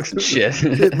rocks and shit,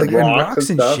 like rocks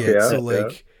and stuff, shit. yeah, so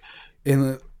like in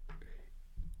the.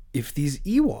 if these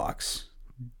Ewoks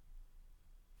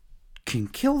can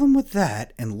kill them with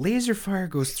that and laser fire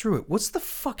goes through it, what's the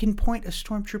fucking point of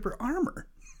Stormtrooper armor?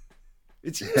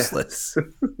 It's useless.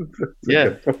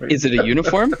 Yeah. Is it a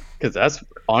uniform? Because that's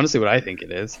honestly what I think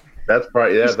it is. That's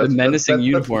probably Just a menacing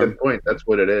uniform. That's a good point. That's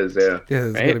what it is. Yeah.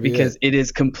 Yeah, right? Because it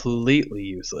is completely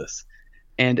useless.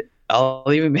 And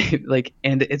I'll even make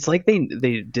and it's like they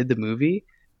did the movie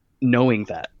knowing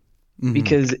that. Mhm.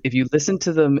 Because if you listen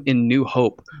to them in New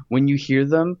Hope, when you hear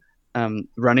them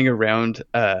running around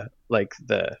like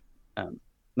the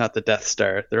not the Death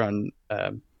Star, they're on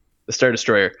the Star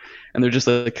Destroyer, and they're just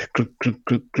like clunk, clunk,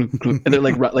 clunk, clunk, clunk, and they're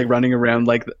like running around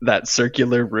like that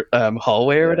circular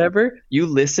hallway or whatever. You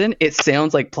listen, it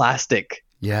sounds like plastic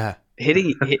Yeah.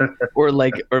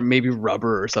 or maybe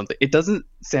rubber or something. It doesn't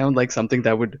sound like something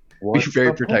that would be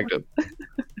very protective.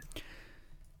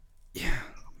 Yeah.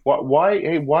 Why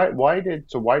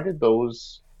did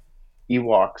those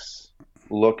Ewoks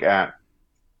look at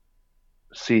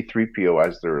C-3PO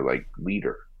as their like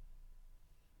leader?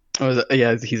 Oh,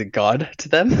 yeah, he's a god to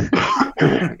them.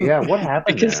 Yeah, what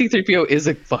happened? Because there? C-3PO is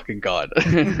a fucking god.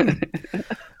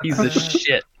 He's the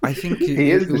shit. I think He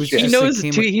is the shit.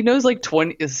 He knows like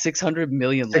 600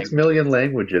 million 6 languages. million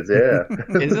languages. Yeah,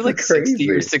 Is it like Crazy. 60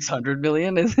 or 600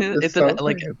 million? It's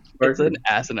an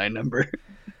asinine number.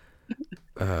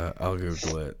 I'll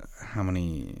Google it. How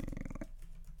many?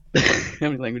 How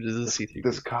many languages is C-3PO?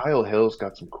 This Kyle Hill's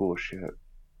got some cool shit.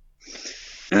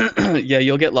 Yeah,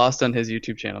 you'll get lost on his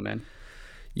YouTube channel, man.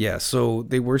 Yeah, so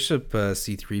they worship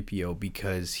C-3PO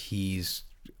because he's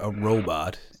a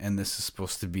robot, and this is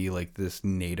supposed to be like this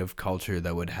native culture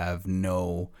that would have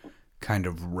no kind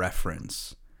of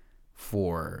reference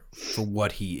for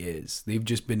what he is. They've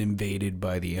just been invaded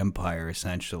by the Empire,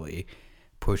 essentially,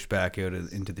 pushed back out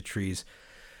into the trees.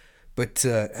 But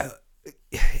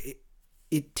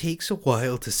it takes a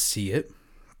while to see it.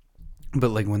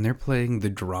 But like when they're playing the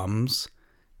drums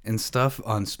and stuff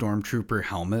on Stormtrooper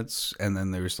helmets, and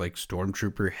then there's like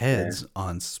Stormtrooper heads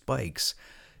on spikes.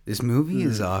 This movie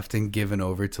is often given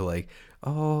over to like,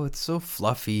 oh, it's so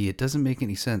fluffy, it doesn't make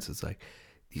any sense. It's like,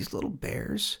 these little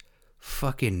bears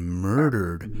fucking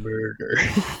murdered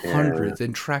hundreds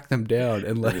and tracked them down,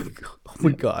 and like, oh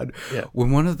my god,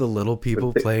 when one of the little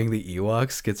people playing the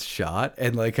Ewoks gets shot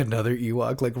and like another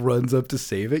Ewok like runs up to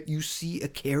save it, you see a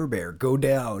Care Bear go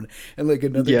down, and like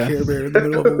another Care Bear in the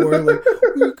middle of a war, like,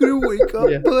 you're gonna wake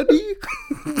up, buddy.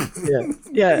 And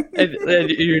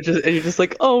you're just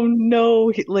like, oh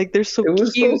no, like they're so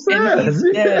cute, so and he's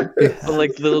dead. Yeah. But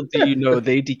like, little do you know,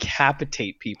 they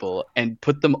decapitate people and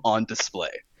put them on display.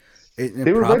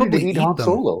 They were ready to eat Han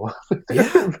Solo.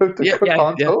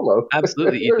 Han Solo.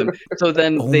 Absolutely eat them. So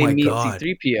then they meet God.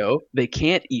 C-3PO. They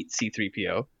can't eat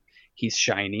C-3PO. He's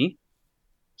shiny.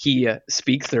 He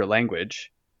speaks their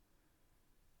language.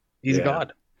 He's a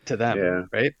god to them,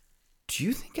 right? Do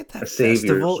you think at that savior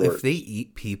festival, sort. if they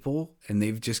eat people and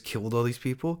they've just killed all these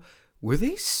people, were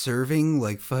they serving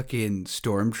like fucking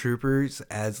stormtroopers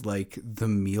as like the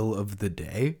meal of the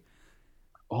day?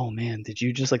 Oh man, did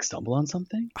you just like stumble on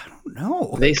something? I don't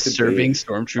know. Are they serving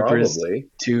stormtroopers Probably.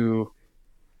 to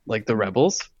like the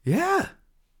rebels? Yeah.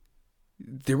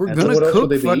 They were And gonna what else would cook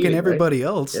they be fucking eating, right? everybody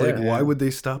else. Yeah. Like, why would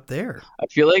they stop there? I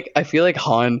feel like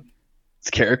Han's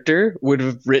character would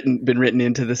have been written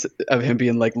into this, of him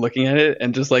being like looking at it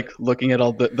and just like looking at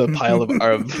all the pile of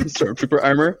stormtrooper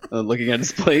armor, looking at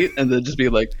his plate, and then just be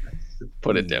like,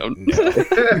 put it down.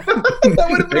 That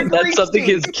would have been That's great something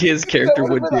scene. his character That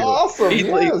would would've do. been awesome, He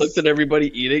yes. looks at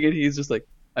everybody eating, and he's just like,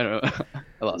 I don't know.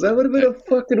 I lost That it. would have been a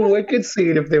fucking wicked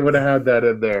scene if they would have had that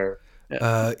in there.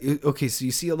 Okay, so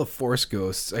you see all the Force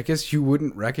ghosts. I guess you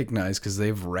wouldn't recognize because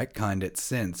they've retconned it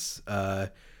since.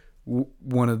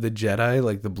 One of the Jedi,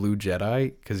 like the blue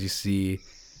Jedi, because you see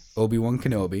Obi-Wan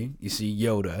Kenobi, you see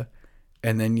Yoda,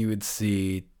 and then you would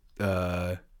see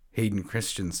Hayden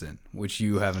Christensen, which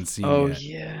you haven't seen Oh yet.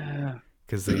 yeah.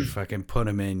 Because they fucking put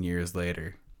him in years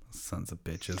later. Sons of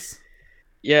bitches.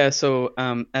 Yeah, so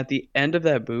at the end of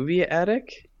that movie,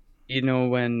 Attic, you know,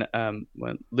 when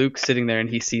Luke's sitting there and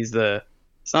he sees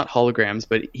it's not holograms,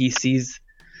 but he sees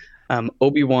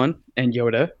Obi-Wan and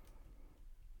Yoda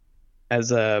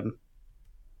as I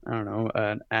don't know,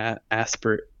 an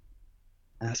aspiration.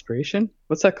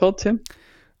 What's that called, Tim?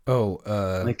 Oh,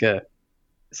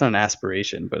 It's not an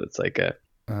aspiration, but it's like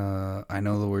I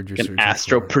know the word you're an searching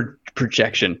astral for.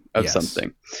 projection of Yes.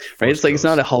 something, right? Force It's like it's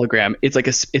not a ghost. hologram. It's like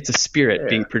it's a spirit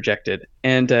being projected.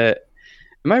 And am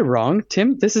I wrong,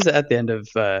 Tim? This is at the end of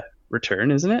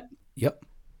Return, isn't it? Yep.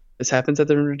 This happens at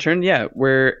the Return, yeah,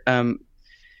 where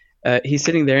he's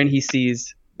sitting there and he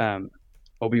sees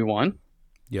Obi-Wan,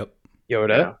 Yep.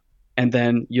 Yoda, and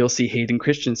then you'll see Hayden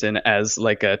Christensen as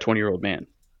like a 20-year-old man.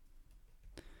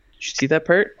 Did you see that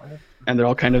part? And they're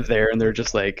all kind of there, and they're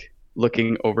just like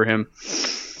looking over him.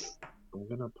 I'm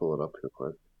gonna pull it up real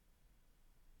quick.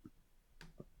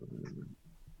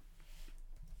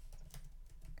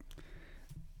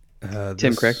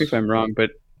 Tim, correct me if I'm wrong,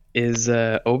 but is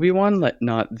Obi-Wan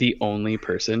not the only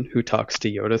person who talks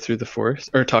to Yoda through the Force,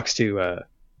 or talks to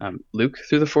Luke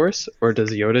through the Force, or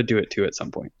does Yoda do it too at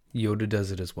some point? Yoda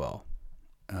does it as well.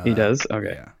 He does?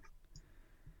 Okay.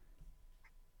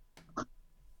 Yeah.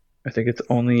 I think it's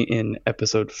only in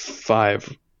episode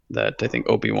 5 that I think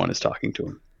Obi-Wan is talking to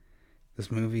him.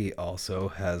 This movie also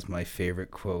has my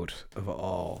favorite quote of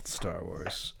all Star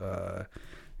Wars. I'm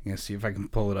going to see if I can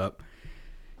pull it up.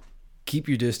 Keep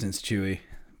your distance, Chewie,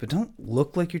 but don't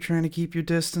look like you're trying to keep your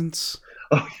distance.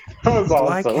 Oh, that was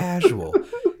Fly awesome. casual.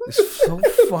 It's so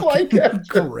fucking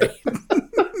great.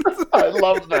 I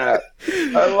love that.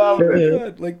 I love it.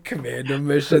 God, like commando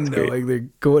mission, they're like they're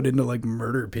going into like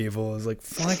murder people. It's like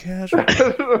fly casual.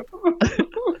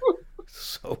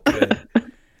 So good.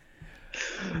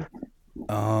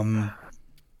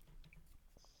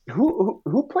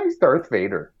 Who plays Darth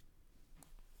Vader?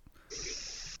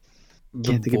 The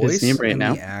Can't think of his voice name right and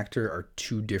now. the actor are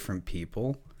two different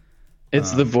people.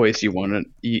 It's the voice you want to,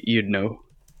 you'd know,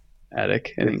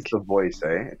 Attic, I think. It's the voice,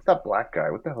 eh? It's that black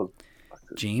guy. What the hell?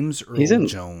 James Earl He's in-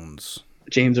 Jones.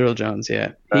 James Earl Jones,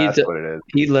 yeah. That's what it is.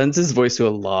 He lends his voice to a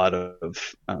lot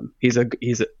of. He's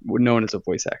known as a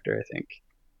voice actor, I think.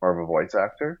 More of a voice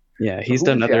actor. Yeah, he's Who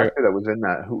done was the other. actor that was in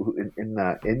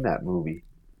that in that movie.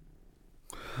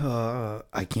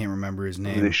 I can't remember his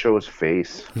They name. show his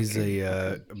face. He's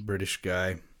a British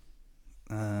guy.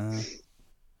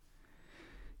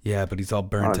 Yeah, but he's all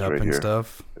burnt it's up right and here.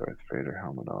 stuff. Darth Vader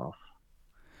helmet off.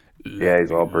 Yeah,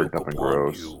 he's all burnt up and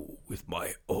gross. You with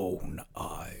my own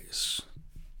eyes.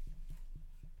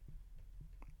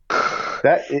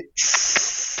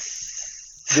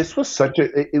 This was such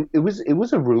a it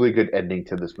was a really good ending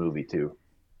to this movie too.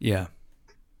 Yeah.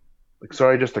 Like,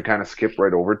 sorry, just to kind of skip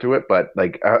right over to it, but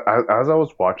like as I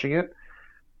was watching it,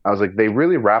 I was like, they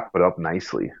really wrapped it up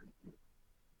nicely.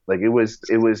 Like it was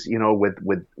with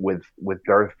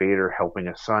Darth Vader helping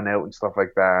his son out and stuff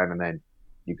like that, and then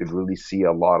you could really see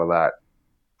a lot of that.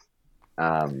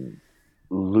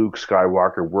 Luke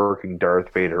Skywalker working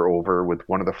Darth Vader over with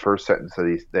one of the first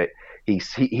sentences that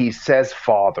he says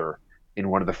 "father" in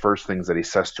one of the first things that he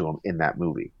says to him in that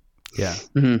movie. Yeah.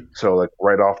 Mm-hmm. So like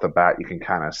right off the bat, you can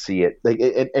kind of see it. Like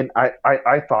and I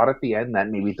thought at the end that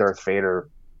maybe Darth Vader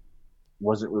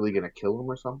wasn't really going to kill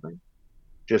him or something,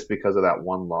 just because of that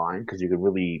one line, because you could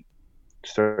really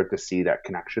start to see that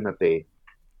connection that they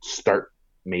start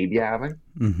maybe having.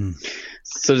 Mm-hmm.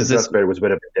 So does this? Darth Vader was a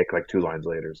bit of a dick like 2 lines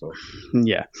later. So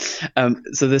Yeah.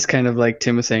 So this kind of, like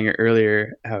Tim was saying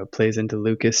earlier, how it plays into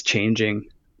Lucas changing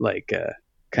like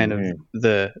kind of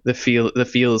the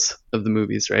feels of the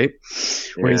movies, right?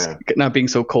 Where he's not being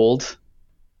so cold,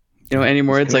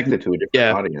 anymore. It's like connected to a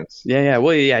different audience. Yeah.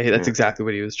 Well, yeah, that's exactly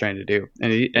what he was trying to do,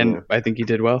 and I think he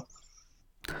did well.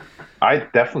 I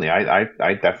definitely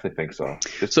think so.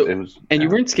 You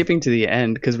weren't skipping to the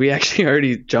end, because we actually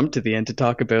already jumped to the end to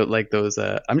talk about like those.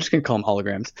 I'm just gonna call them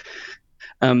holograms.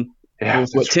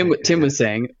 What Tim was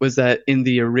saying was that in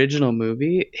the original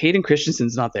movie, Hayden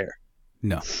Christensen's not there.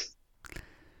 No.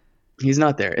 He's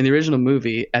not there. In the original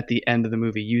movie, at the end of the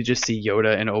movie, you just see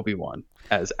Yoda and Obi-Wan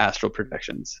as astral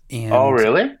projections. And, oh,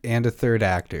 really? And a third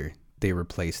actor. They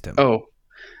replaced him.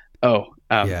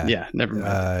 Yeah, never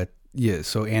mind. Yeah,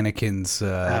 so Anakin's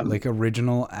like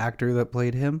original actor that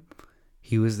played him,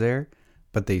 he was there,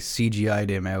 but they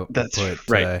CGI'd him out and put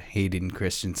Hayden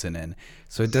Christensen in.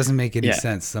 So it doesn't make any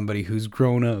sense. Somebody who's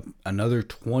grown up another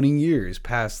 20 years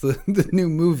past the new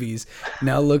movies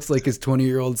now looks like his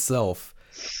 20-year-old self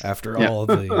after all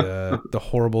the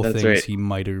horrible things he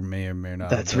might or may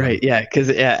not have done. Right, yeah, because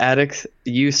Addicts,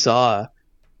 you saw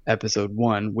episode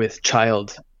 1 with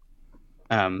child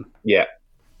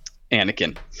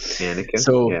Anakin.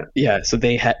 So so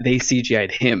they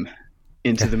CGI'd him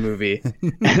into the movie,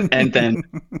 and then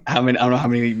I don't know how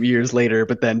many years later,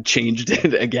 but then changed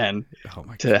it again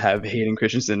to have Hayden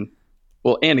Christensen,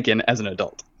 Anakin as an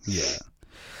adult. Yeah,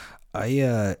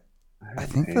 I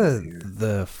think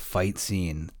the fight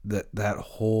scene, that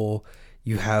whole,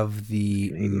 you have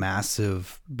the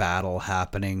massive battle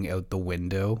happening out the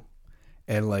window,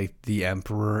 and like the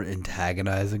Emperor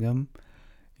antagonizing him.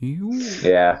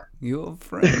 Your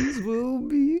friends will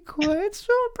be quite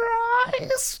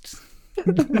surprised.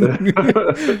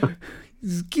 It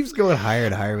keeps going higher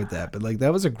and higher with that, but like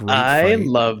that was a great I fight.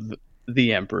 love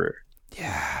the Emperor.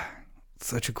 Yeah,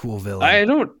 such a cool villain. I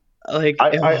don't Like,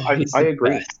 he's I the agree.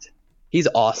 best. He's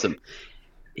awesome.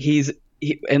 He's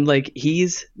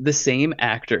the same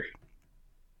actor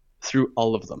through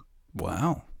all of them.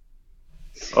 Wow.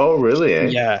 Oh, really? Eh?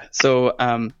 Yeah. So,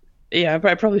 yeah,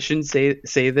 I probably shouldn't say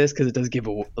this because it does give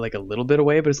like a little bit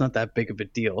away, but it's not that big of a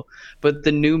deal. But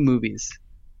the new movies,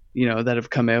 that have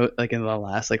come out like in the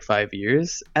last like 5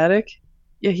 years, Attic,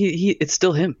 yeah, it's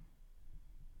still him.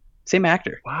 Same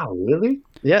actor. Wow, really?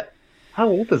 Yeah. How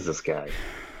old is this guy?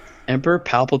 Emperor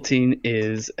Palpatine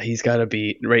he's got to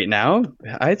be right now.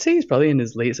 I'd say he's probably in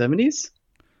his late 70s,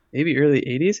 maybe early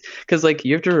 80s. Because like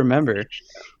you have to remember,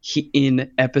 he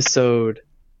in episode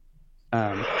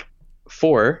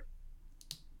 4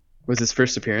 was his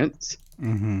first appearance.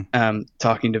 Mm-hmm.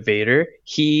 Talking to Vader,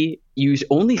 you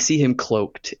only see him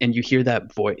cloaked, and you hear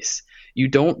that voice. You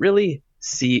don't really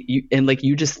see you, and like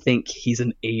you just think he's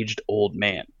an aged old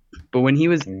man. But when he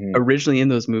was originally in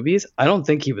those movies, I don't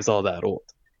think he was all that old.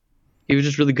 He was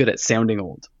just really good at sounding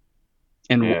old,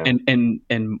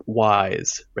 and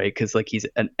wise, right? Because like he's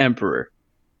an emperor,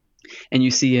 and you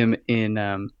see him in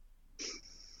not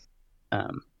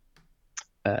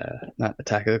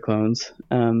Attack of the Clones.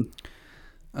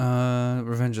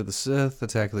 Revenge of the Sith,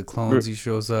 Attack of the Clones. He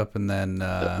shows up, and then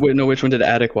wait, no, which one did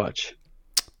Attic watch?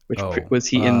 Was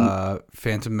he in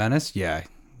Phantom Menace? Yeah,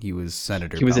 he was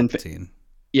Senator. He was Palpatine.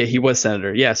 Yeah, he was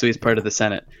Senator. Yeah, so he's part of the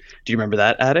Senate. Do you remember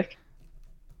that, Attic?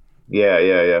 Yeah.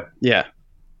 Yeah.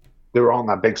 They were all in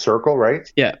that big circle, right?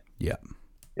 Yeah. Yeah.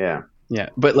 Yeah. Yeah,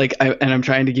 but like, I'm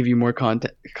trying to give you more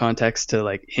context to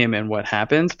like him and what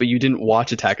happens, but you didn't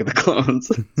watch Attack of the Clones,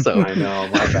 so I know,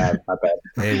 my bad.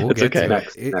 Hey, we'll It's get okay.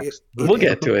 to Next. we'll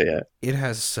get to it. Yeah, it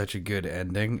has such a good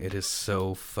ending. It is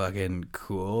so fucking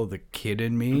cool. The kid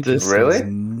in me This- just Really? goes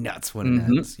nuts when it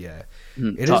ends. Yeah,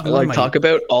 it is talk, one of like my- talk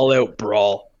about all out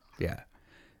brawl Yeah,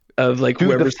 of like Dude,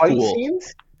 whoever's cool.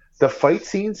 the fight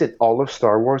scenes in all of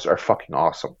Star Wars are fucking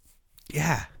awesome.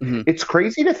 yeah. It's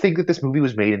crazy to think that this movie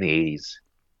was made in the 80s.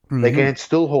 Like, Mhm. and it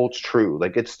still holds true.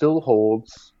 Like, it still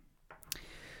holds,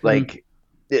 like,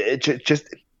 just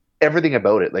everything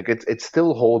about it. Like, it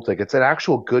still holds. Like, it's an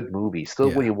actual good movie. Still,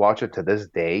 Yeah. when you watch it to this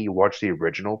day, you watch the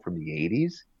original from the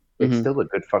 80s. It's still a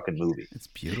good fucking movie. It's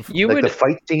beautiful. You Like, would, the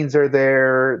fight scenes are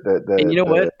there. and you know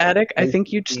what, Attic? I the-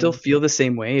 think you'd still feel the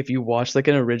same way if you watched like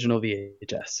an original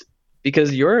VHS,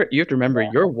 because you have to remember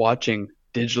you're watching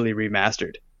digitally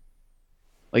remastered.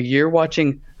 Like you're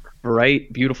watching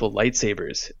bright, beautiful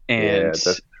lightsabers, and Yeah,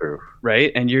 that's true.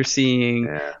 right, and you're seeing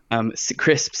Yeah.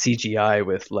 crisp CGI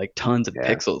with like tons of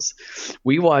Yeah. pixels.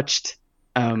 We watched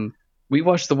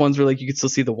the ones where like you could still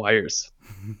see the wires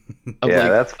of Yeah,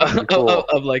 like that's fucking cool.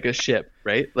 of like a ship,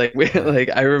 right? Like like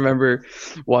I remember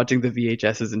watching the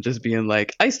VHSs and just being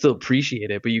like, I still appreciate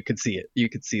it, but you could see it. You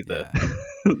could see the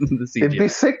the It'd be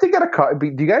CGI. sick to get a do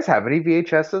you guys have any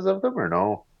VHSs of them or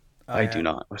no? I do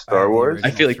not. Of Star Wars?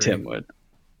 I feel like Tim would.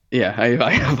 Yeah, I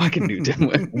fucking knew Tim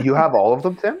would. You have all of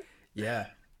them, Tim? Yeah.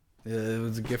 It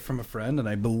was a gift from a friend, and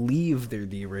I believe they're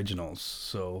the originals.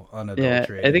 So Yeah,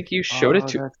 unadulterated. I think you showed it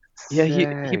to. that's Yeah, he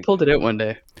sick. pulled it out one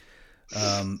day.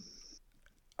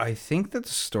 I think that the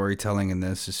storytelling in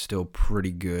this is still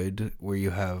pretty good, where you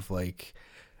have like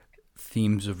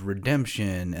themes of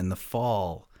redemption and the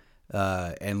fall,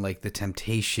 and like the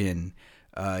temptation.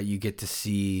 You get to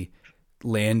see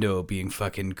Lando being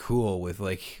fucking cool with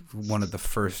like one of the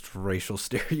first racial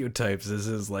stereotypes. This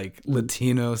is like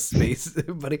Latino space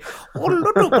buddy.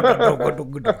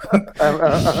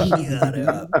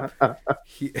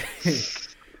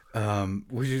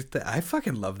 I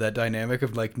fucking love that dynamic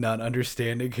of like not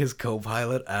understanding his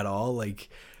co-pilot at all. Like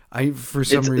for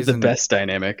some It's reason the best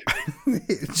dynamic.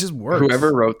 it just works.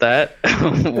 Whoever wrote that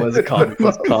was a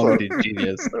comedy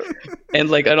genius.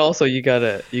 And also you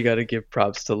gotta give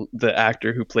props to the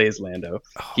actor who plays Lando.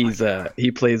 He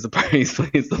plays the part. He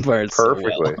plays the part so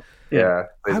Perfectly. well. Yeah,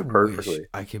 plays I it perfectly. wish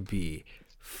I could be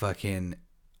fucking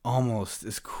almost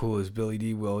as cool as Billy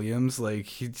D. Williams. Like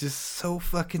he's just so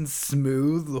fucking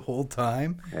smooth the whole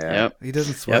time. Yeah. Yep. He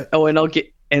doesn't sweat. Yep. Oh, and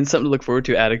something to look forward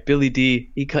to, Attic. Billy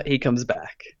D. He comes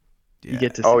back. You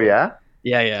get to see Oh him. yeah.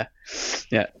 Yeah.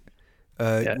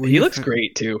 Were He you looks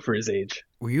great too for his age.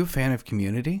 Were you a fan of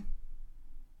Community?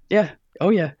 Yeah. Oh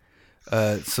yeah.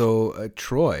 So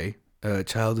Troy,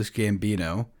 Childish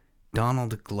Gambino,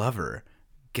 Donald Glover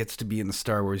gets to be in the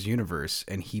Star Wars universe,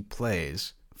 and he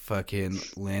plays fucking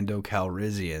Lando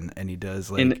Calrissian, and he does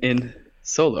like In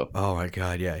Solo. oh my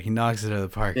god, yeah, he knocks it out of the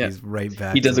park. Yeah. He's right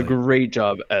back. He does to, a great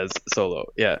job as Solo.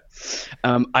 Yeah.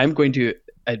 I'm going to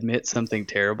admit something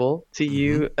terrible to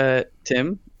you,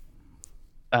 Tim.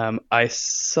 I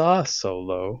saw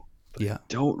Solo, but Yeah.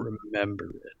 don't remember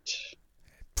it.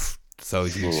 It's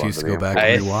always an Move on excuse to to go the back I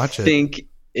and rewatch it. think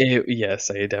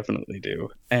yes, I definitely do.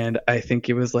 And I think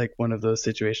it was like one of those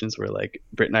situations where like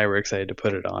Britt and I were excited to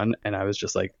put it on, and I was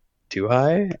just like too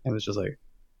high. I was just like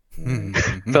fell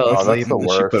Oh, asleep that's the and she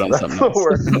worst. put on That's something the else.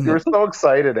 worst. You were so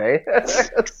excited, eh?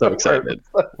 So excited.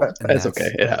 And That's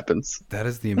okay. It happens. That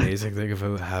is the amazing thing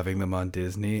about having them on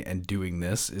Disney and doing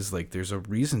this is like there's a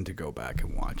reason to go back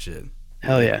and watch it.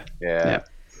 Hell yeah. Yeah.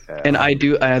 And I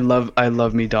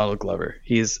love me Donald Glover.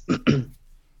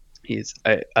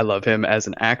 I love him as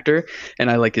an actor,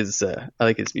 and I like his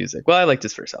music. Well, I liked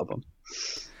his first album.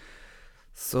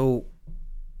 So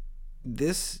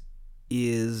this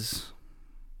is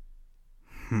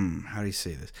how do you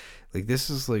say this? Like this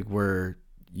is like where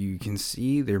you can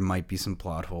see there might be some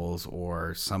plot holes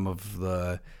or some of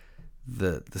the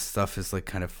stuff is like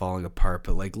kind of falling apart,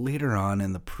 but like later on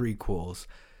in the prequels,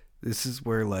 this is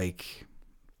where like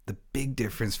the big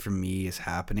difference for me is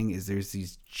happening is there's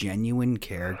these genuine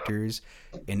characters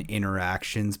and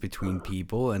interactions between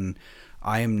people, and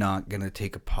I am not going to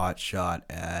take a pot shot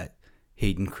at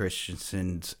Hayden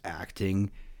Christensen's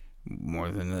acting more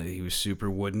than he was super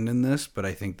wooden in this, but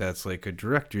I think that's like a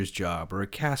director's job or a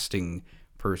casting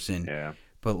person. Yeah.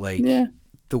 But like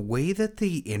the way that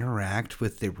they interact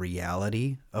with the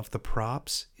reality of the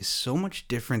props is so much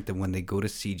different than when they go to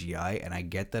CGI, and I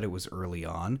get that it was early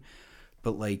on,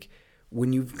 but like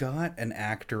when you've got an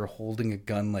actor holding a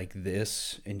gun like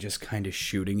this and just kind of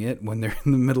shooting it when they're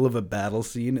in the middle of a battle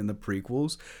scene in the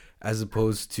prequels, as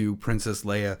opposed to Princess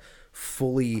Leia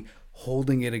fully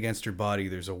holding it against her body,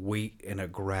 there's a weight and a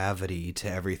gravity to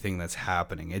everything that's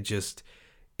happening. It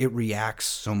reacts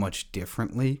so much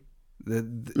differently.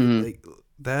 I'm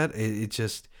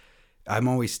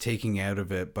always taking out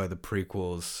of it by the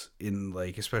prequels in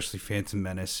like, especially Phantom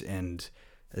Menace and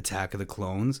Attack of the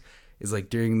Clones, is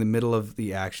like during the middle of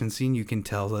the action scene, you can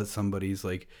tell that somebody's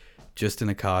like just in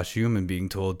a costume and being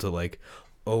told to like,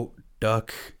 oh,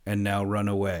 duck and now run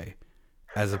away.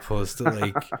 As opposed to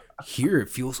like here, it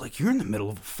feels like you're in the middle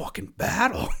of a fucking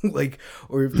battle. Like,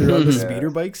 or if they're on the speeder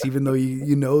bikes, even though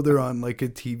you know they're on like a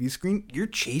TV screen, you're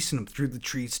chasing them through the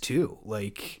trees too.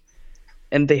 Like,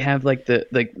 and they have like the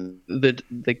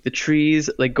trees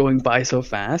like going by so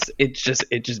fast. It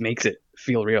just makes it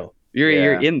feel real.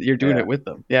 You're doing it with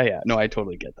them. Yeah. No, I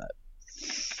totally get that.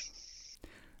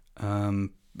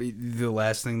 The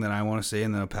last thing that I want to say,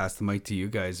 and then I'll pass the mic to you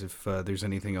guys if there's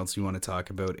anything else you want to talk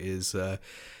about, is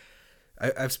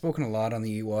I've spoken a lot on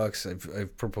the Ewoks.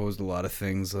 I've proposed a lot of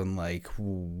things on like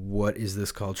what is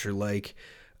this culture like.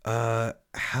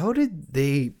 How did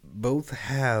they both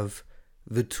have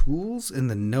the tools and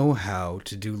the know-how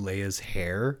to do Leia's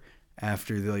hair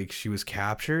after like she was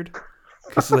captured?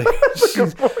 Because like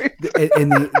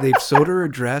they've sewed her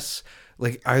a dress.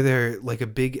 Like, are there like a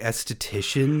big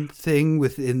esthetician thing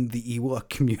within the Ewok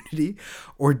community,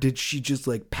 or did she just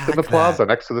like pack in the plaza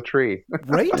next to the tree?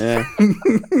 Right? Yeah.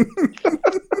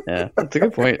 Yeah, that's a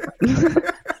good point.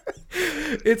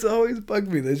 It's always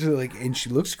bugged me that she's like, and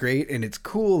she looks great, and it's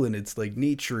cool, and it's like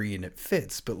naturey, and it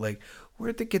fits. But like,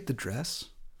 where'd they get the dress?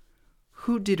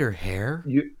 Who did her hair?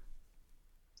 You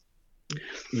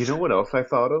know what else I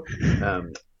thought of?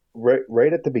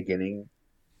 Right at the beginning,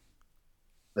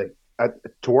 like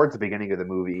towards the beginning of the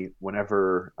movie,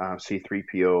 whenever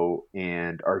C-3PO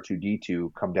and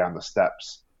R2-D2 come down the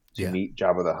steps to meet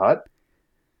Jabba the Hutt,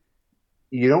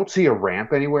 you don't see a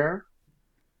ramp anywhere.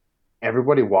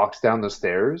 Everybody walks down the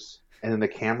stairs, and then the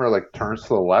camera like turns to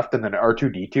the left, and then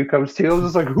R2-D2 comes to. I was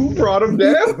just like, "Who brought him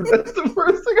down?" That's the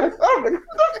first thing I thought. I'm like, who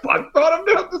the fuck brought him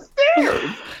down the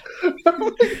stairs? I'm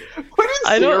like, what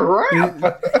is a ramp?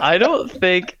 I don't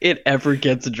think it ever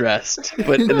gets addressed,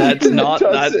 but that's not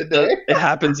that. It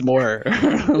happens more.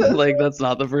 Like that's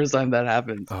not the first time that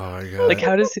happens. Oh my god! Like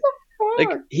how does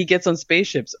he gets on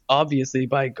spaceships? Obviously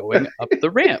by going up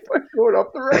the ramp. Going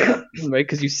up the ramp, right?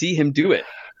 Because you see him do it.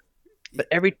 But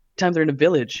every time they're in a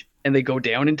village and they go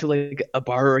down into like a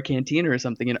bar or a canteen or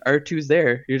something, and R2's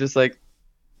there, you're just like,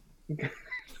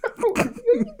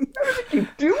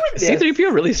 keep doing this.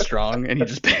 C-3PO really strong, and he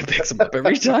just picks him up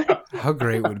every time. How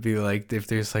great would it be like if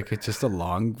there's like just a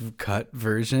long cut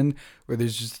version where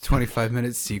there's just a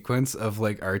 25-minute sequence of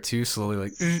like R2 slowly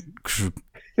like.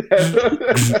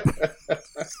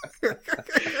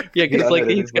 Yeah, because like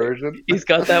he's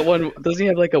got that one. Doesn't he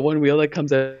have like a one wheel that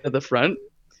comes out of the front?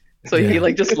 So he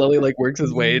like just slowly like works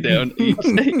his way down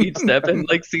each step, and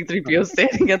like C-3PO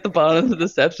standing at the bottom of the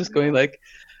steps, just going like,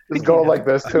 just going like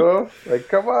this to him, like,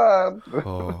 come on.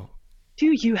 Oh. Do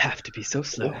you have to be so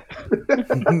slow? Bleep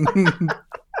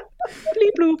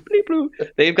bloop, bleep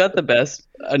They've got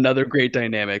another great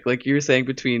dynamic. Like you were saying,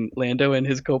 between Lando and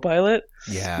his co-pilot.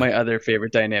 Yeah. My other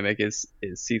favorite dynamic is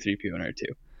C-3PO and R2.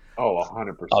 Oh,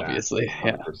 100%. Obviously,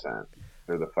 100%.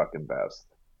 They're the fucking best.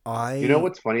 I You know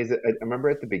what's funny is that I remember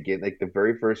at the beginning, like the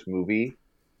very first movie,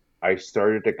 I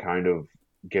started to kind of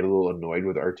get a little annoyed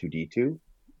with R2-D2,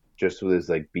 just with his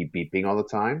like beep beeping all the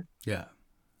time. Yeah.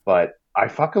 But I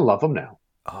fucking love him now.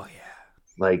 Oh yeah.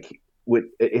 Like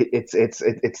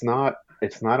it's not.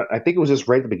 I think it was just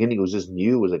right at the beginning. It was just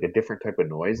new. It was like a different type of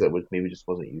noise that was maybe just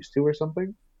wasn't used to or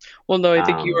something. Well, no, I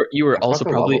think you were I also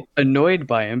fucking love probably him. annoyed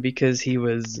by him because he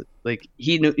was like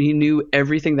he knew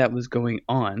everything that was going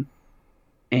on,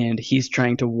 and he's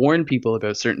trying to warn people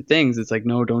about certain things. It's like,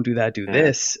 no, don't do that, do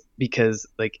this, because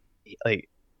like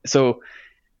so.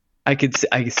 I could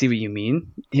see what you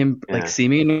mean. Him like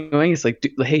seeming annoying. It's like,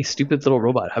 hey, stupid little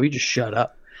robot, how about you just shut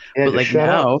up? Yeah, But just like shut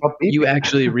now, up. Stop beeping. you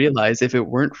actually realize if it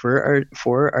weren't for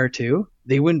R2,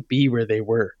 they wouldn't be where they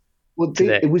were. Well,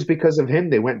 today. it was because of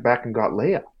him. They went back and got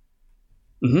Leia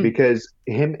Mhm. because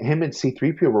him and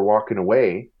C-3PO were walking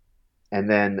away, and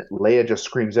then Leia just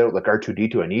screams out like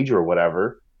R2-D2, I need you or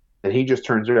whatever, and he just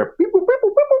turns around, beep, boop, beep, boop,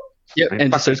 beep, boop, Yep,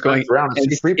 and just starts going. around, and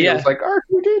and- C-3PO yeah. is like,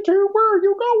 R2-D2, where are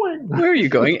you going? Where are you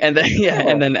going? And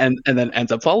then and then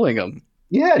ends up following him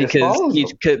Yeah, just follows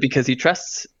him. because he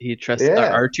trusts Yeah.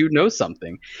 R2 knows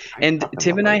something. And fucking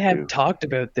Tim and love I have R2. talked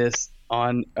about this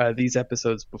on these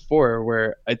episodes before,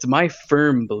 where it's my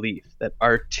firm belief that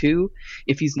R2,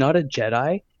 if he's not a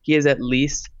Jedi, he is at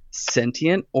least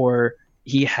sentient, or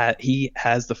he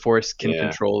has the Force, can Yeah.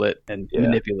 control it and Yeah.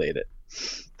 manipulate it.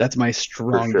 That's my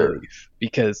strong For sure. belief,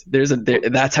 because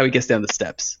that's how he gets down the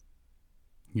steps.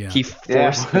 Yeah. He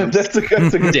forced that's a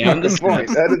good down the point.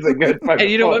 steps. That is a good fucking And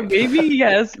you know what? point. Maybe he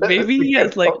has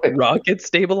like point. rocket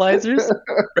stabilizers,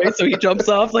 right? So he jumps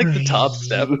off like the top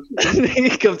step. He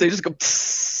comes, they just go.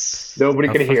 Psst. Nobody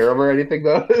can hear him or anything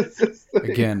though. It's just like-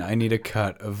 Again, I need a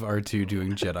cut of R2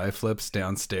 doing Jedi flips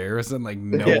downstairs and like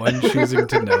no one choosing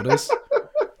to notice.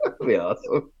 that'd be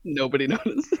awesome. Nobody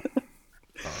noticed.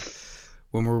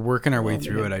 When we're working our way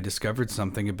through it, I discovered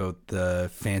something about the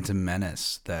Phantom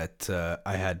Menace that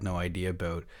I had no idea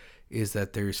about. Is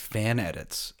that there's fan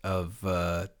edits of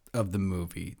the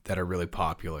movie that are really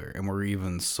popular, and were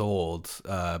even sold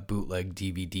bootleg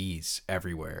DVDs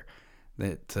everywhere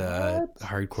that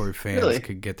hardcore fans Really?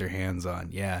 could get their hands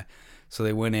on. Yeah, so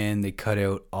they went in, they cut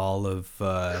out all of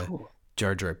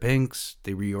Jar Jar Binks,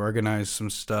 they reorganized some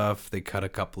stuff, they cut a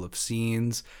couple of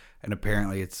scenes, and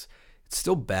apparently it's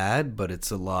still bad, but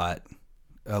it's a lot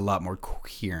more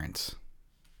coherent.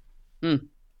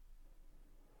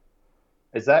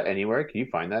 Is that anywhere? Can you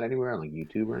find that anywhere on like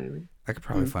YouTube or anything? I could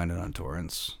probably find it on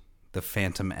torrents. The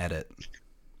Phantom Edit.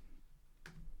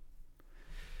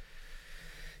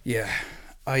 Yeah,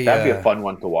 That'd be a fun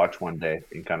one to watch one day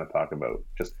and kind of talk about.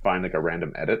 Just find like a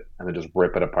random edit and then just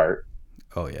rip it apart.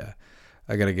 Oh yeah,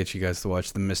 I gotta get you guys to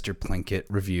watch the Mr. Plinkett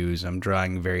reviews. I'm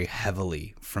drawing very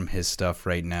heavily from his stuff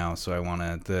right now, so I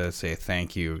wanted to say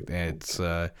thank you. It's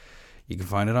you can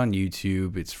find it on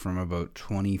YouTube. It's from about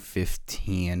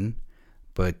 2015,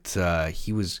 but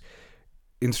he was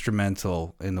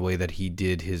instrumental in the way that he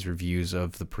did his reviews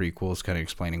of the prequels, kind of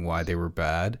explaining why they were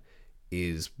bad.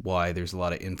 Is why there's a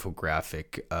lot of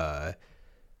infographic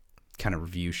kind of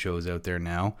review shows out there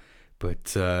now. But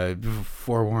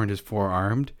forewarned is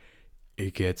forearmed.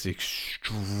 It gets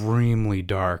extremely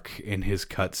dark in his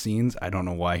cutscenes. I don't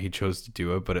know why he chose to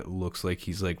do it, but it looks like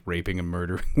he's like raping and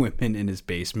murdering women in his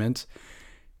basement.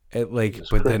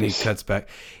 Then he cuts back.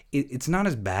 It's not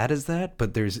as bad as that,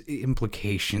 but there's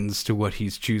implications to what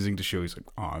he's choosing to show. He's like,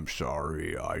 I'm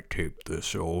sorry, I taped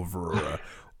this over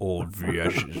old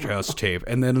VHS tape,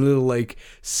 and then a little like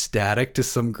static to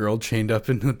some girl chained up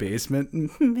in the basement.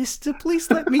 Mister,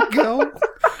 please let me go.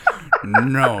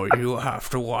 No, you have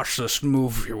to watch this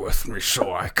movie with me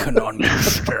so I can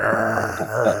understand.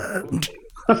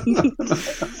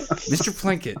 Mr.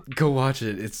 Plinkett, go watch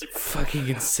it. It's fucking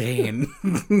insane. On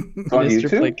Mr.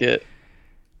 YouTube? Plinkett.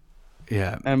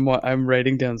 Yeah. I'm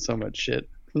writing down so much shit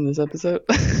from this episode.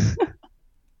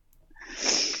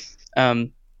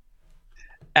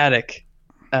 Attic,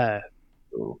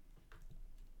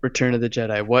 Return of the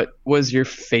Jedi. What was your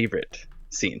favorite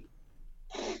scene?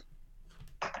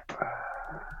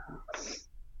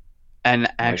 And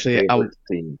actually, My favorite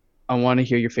scene. I want to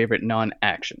hear your favorite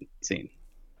non-action scene,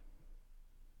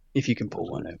 if you can pull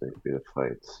one out. Favorite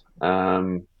fights.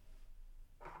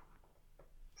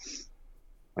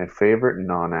 My favorite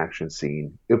non-action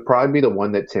scene. It would probably be the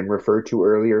one that Tim referred to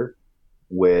earlier,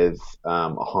 with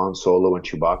Han Solo and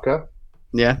Chewbacca.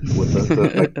 Yeah. With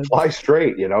the like, fly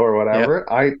straight, or whatever.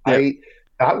 I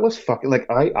That was fucking like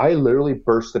I literally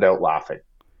bursted out laughing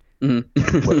with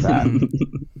that.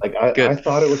 Like I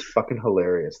thought it was fucking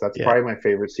hilarious. That's probably my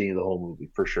favorite scene of the whole movie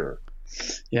for sure.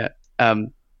 Yeah.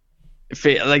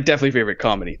 Like definitely favorite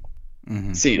comedy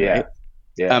scene, right?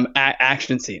 Yeah.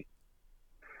 Action scene.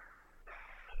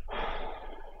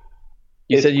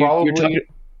 You said you're talking.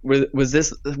 Was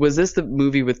this the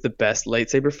movie with the best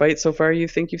lightsaber fight so far? You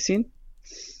think you've seen?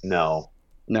 No.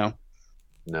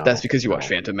 That's because you watched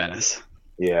Phantom Menace.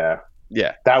 Yeah.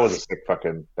 That was a sick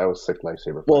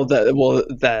lightsaber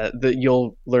fight.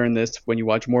 You'll learn this when you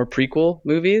watch more prequel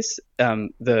movies.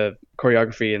 The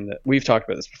choreography and we've talked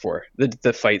about this before.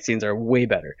 The fight scenes are way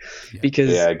better because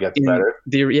it gets better.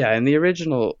 In the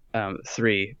original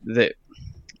 3, they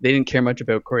didn't care much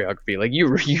about choreography. Like you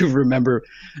remember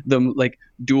them like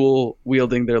dual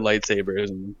wielding their lightsabers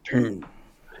and right?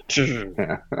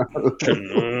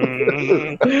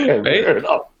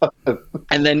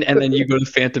 and then you go to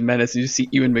Phantom Menace and you see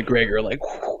Ewan McGregor like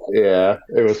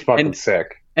it was fucking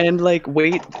sick. And like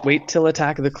wait till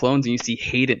Attack of the Clones and you see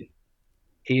Hayden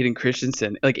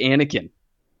Christensen, like Anakin,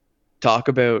 talk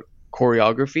about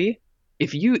choreography.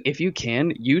 If you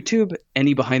can YouTube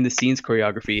any behind the scenes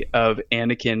choreography of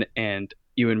Anakin and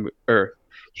Hayden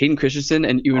Christensen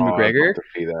and Ewan McGregor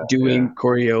doing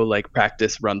choreo like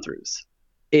practice run throughs.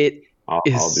 It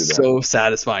is so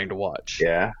satisfying to watch.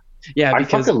 Yeah, because I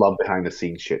fucking love behind the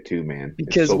scenes shit too, man.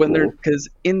 Because because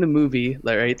in the movie,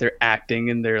 right, they're acting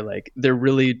and they're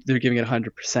giving it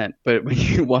 100%. But when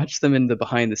you watch them in the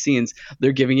behind the scenes,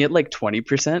 they're giving it like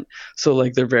 20%. So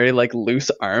like they're very like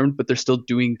loose armed, but they're still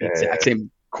doing the exact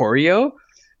same choreo.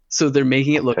 So they're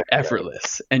making it look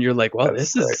effortless, and you're like, "Wow,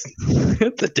 it's a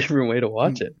different way to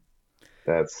watch it."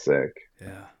 That's sick.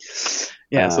 Yeah.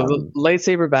 So the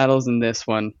lightsaber battles in this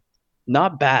one,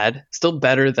 not bad. Still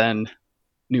better than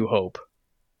New Hope.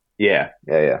 Yeah.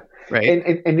 Right.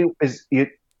 And it was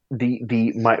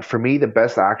for me the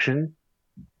best action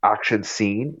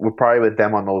scene were probably with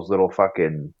them on those little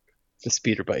fucking the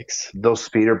speeder bikes. Those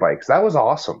speeder bikes. That was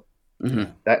awesome.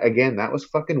 Mm-hmm. That was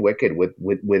fucking wicked with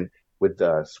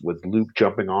Luke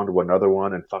jumping onto another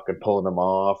one and fucking pulling them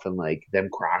off and like them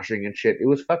crashing and shit. It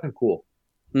was fucking cool.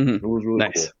 Mm-hmm. It was really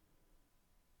nice. Cool.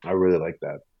 I really like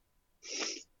that.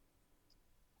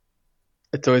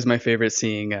 It's always my favorite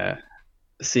seeing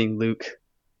Luke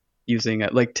using,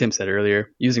 like Tim said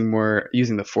earlier, using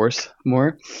the Force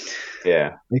more.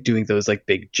 Yeah. Like doing those like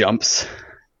big jumps.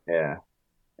 Yeah.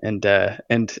 And that's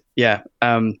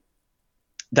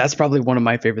probably one of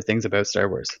my favorite things about Star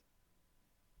Wars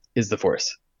is the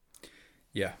Force.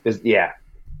 Yeah.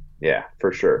 Yeah,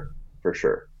 for sure.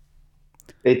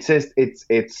 It's just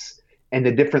it's and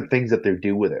the different things that they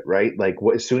do with it, right? Like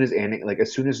as soon as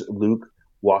Luke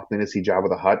walked in to see Jabba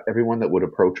the Hutt, everyone that would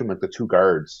approach him, like the 2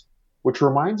 guards, which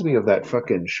reminds me of that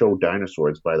fucking show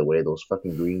Dinosaurs, by the way, those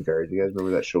fucking green guards. You guys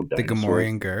remember that show Dinosaurs? The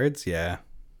Gamorrean guards, yeah.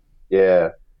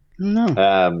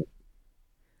 No.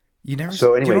 You never.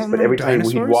 So, anyways, but every time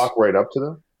we'd walk right up to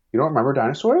them. You don't remember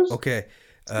Dinosaurs? Okay.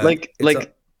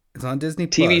 It's on Disney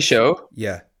TV Plus. show.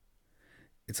 Yeah.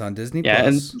 It's on Disney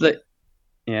Plus.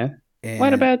 And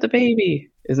what about the baby?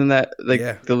 Isn't that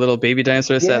the little baby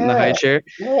dinosaur sat in the high chair?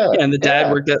 Yeah. And the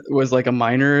dad was like a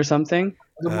miner or something.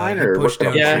 The miner pushed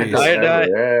down trees.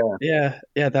 That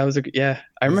was I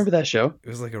remember that show. It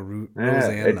was like a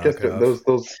Roseanne knockoff.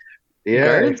 Those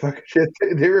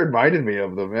they reminded me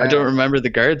of them. Yeah. I don't remember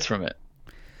the guards from it.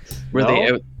 Were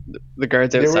they out? The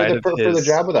guards outside for the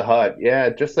Jabba the Hutt? Yeah,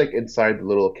 just like inside the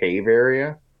little cave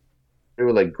area. They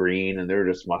were like green and they were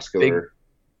just muscular.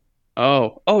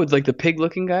 Like the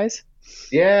pig-looking guys.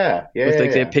 Yeah.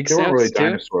 They had pig they weren't really too?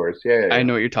 dinosaurs. Yeah. I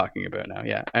know what you're talking about now.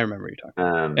 Yeah, I remember what you're talking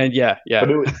about. And yeah. But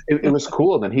it was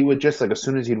cool. And then he would just like as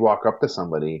soon as he'd walk up to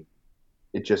somebody,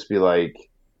 it'd just be like,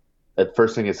 the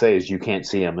first thing he'd say is, "You can't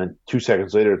see him." And 2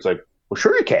 seconds later, it's like, "Well,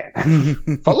 sure you can.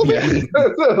 Follow me.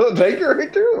 Take you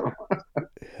right through."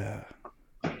 Yeah.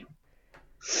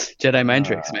 Jedi mind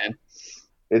tricks, man.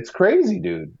 It's crazy,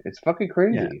 dude. It's fucking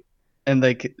crazy. Yeah. And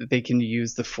like they can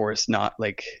use the Force, not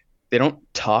like they don't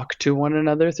talk to one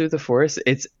another through the Force.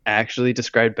 It's actually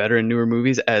described better in newer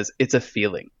movies as it's a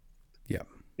feeling.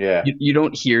 Yeah. You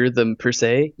don't hear them per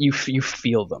se. You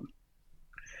feel them.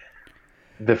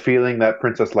 The feeling that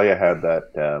Princess Leia had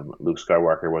that Luke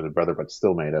Skywalker was a brother, but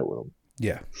still made out with him.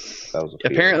 Yeah. That was a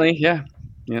feeling. Apparently, yeah.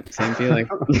 Yep, same feeling.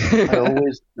 I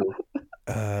always knew.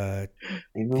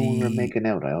 Even when we were making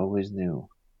out, I always knew.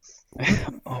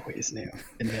 Always knew.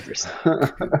 It never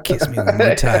stopped. Kiss me one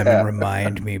more time and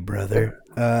remind me, brother.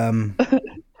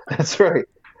 That's right.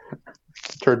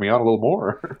 Turned me on a little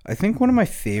more. I think one of my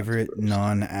favorite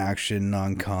non-action,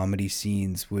 non-comedy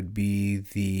scenes would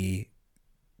be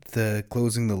the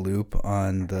closing the loop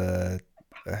on the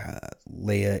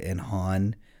Leia and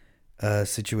Han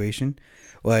situation.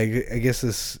 Well, I guess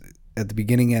this at the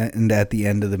beginning and at the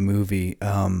end of the movie.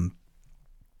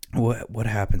 What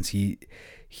happens?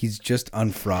 He's just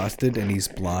unfrosted and he's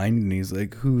blind and he's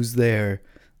like, "Who's there?"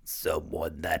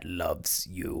 "Someone that loves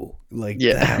you." Like,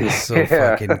 that was so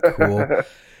fucking cool.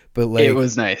 But like, it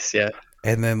was nice, yeah.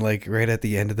 And then like right at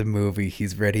the end of the movie,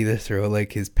 he's ready to throw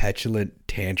like his petulant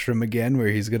tantrum again, where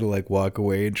he's gonna like walk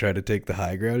away and try to take the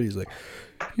high ground. He's like,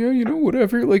 "Yeah, you know,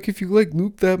 whatever. Like, if you like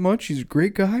Luke that much, he's a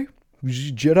great guy.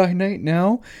 He's Jedi Knight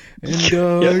now, and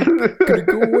gonna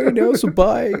go away now. So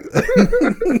bye."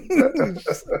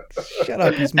 Shut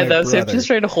up, he's my And that was him brother. just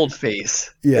trying to hold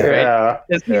face. Yeah. Right?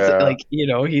 He's like, you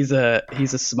know, he's a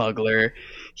smuggler.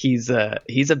 He's a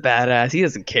badass. He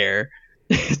doesn't care.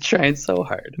 He's trying so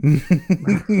hard.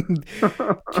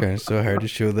 Trying so hard to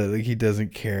show that like he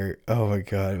doesn't care. Oh my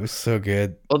god, it was so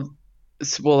good.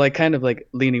 Well, like kind of like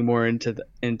leaning more into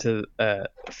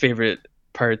favorite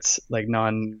parts, like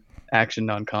non-action,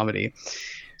 non-comedy,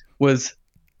 was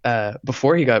right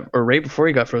before he got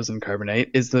frozen in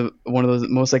carbonite, is one of those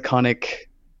most iconic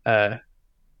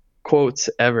quotes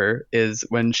ever, is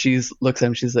when she looks at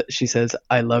him, she says,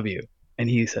 "I love you," and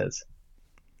he says,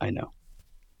 "I know."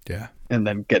 Yeah. And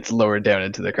then gets lowered down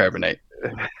into the carbonite.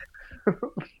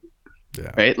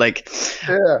 Yeah. Right? Like,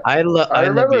 Yeah. I love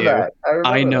you. That.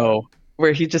 I know. That.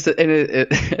 Where he just, and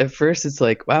at first it's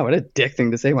like, wow, what a dick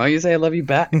thing to say. Why don't you say I love you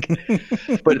back?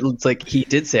 But it's like, he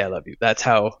did say I love you. That's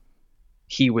how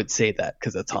he would say that,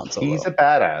 because it's Han Solo. He's a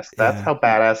badass. That's how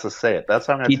badasses say it. That's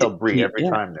how I'm going to tell Brie every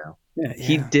time now. Yeah,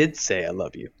 he did say I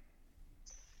love you.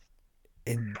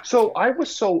 So I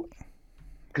was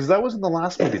because that wasn't the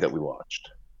last movie that we watched.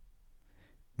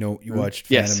 No, you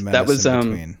watched Yes, Phantom Menace that was, in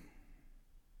between.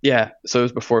 Yeah, so it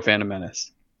was before Phantom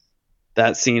Menace.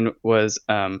 That scene was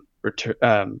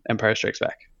Empire Strikes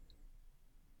Back.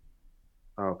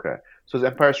 Okay. So it's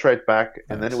Empire Strikes Back,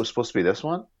 and then it was supposed to be this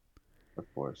one? The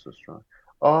Force is strong.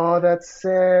 Oh, that's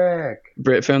sick.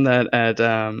 Brit filmed that at,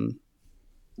 I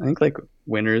think, like,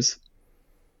 Winners.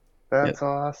 That's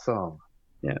awesome.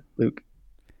 Yeah, Luke,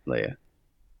 Leia.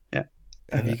 Yeah.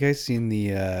 Have you guys seen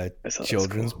the That's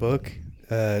children's cool. book?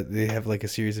 They have like a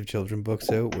series of children's books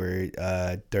out where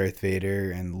Darth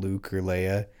Vader and Luke or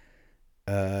Leia,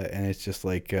 and it's just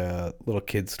like little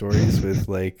kid stories with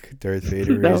like Darth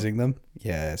Vader No. raising them.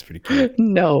 Yeah, it's pretty cute.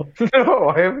 No. No,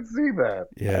 I haven't seen that.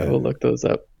 I Yeah, will look those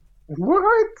up.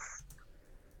 What?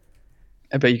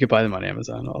 I bet you could buy them on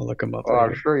Amazon. I'll look them up. Oh, I'm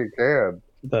later. sure you can.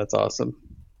 That's awesome.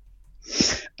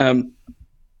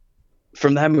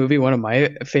 From that movie, one of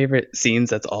my favorite scenes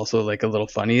that's also like a little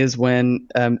funny is when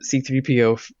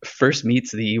C-3PO first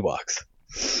meets the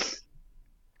Ewoks.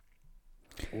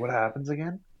 What happens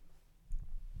again?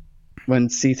 When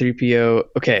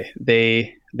C-3PO,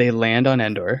 they land on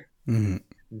Endor, hmm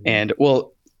and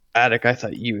well, Attic, I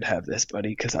thought you'd have this, buddy,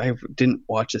 because I didn't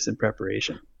watch this in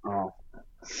preparation. Oh.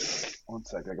 1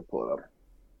 sec, I can pull it up.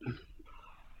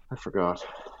 I forgot.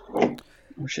 Oh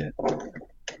shit.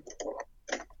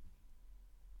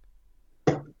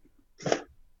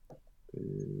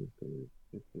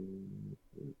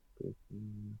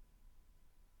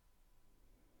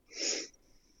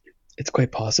 It's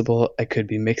quite possible I could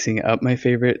be mixing up my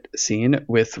favorite scene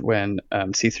with when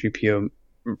C-3PO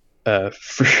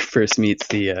first meets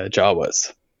the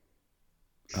Jawas.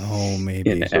 Oh, maybe.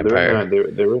 In So Empire.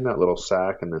 they're in that little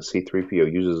sack, and then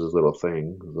C-3PO uses his little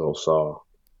thing, his little saw,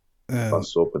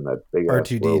 busts open that big ass rope.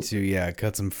 R2D2, yeah,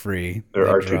 cuts them free. Or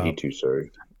They R2D2,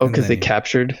 sorry. Oh, And because they then-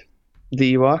 captured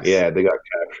the Ewoks? Yeah, they got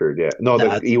captured. Yeah, no, the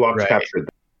That's Ewoks right. captured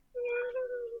them.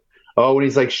 Oh, when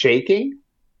he's like shaking,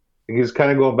 he's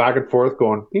kind of going back and forth,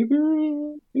 going.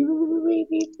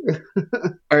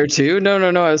 R2?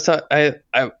 No. I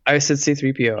said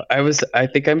C-3PO. I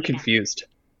think I'm confused.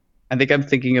 I think I'm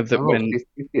thinking of when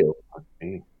C-3PO.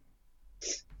 Okay.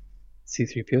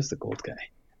 C-3PO is the gold guy.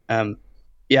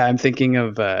 Yeah, I'm thinking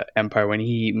of Empire when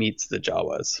he meets the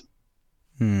Jawas.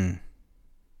 Hmm.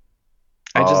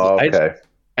 Okay.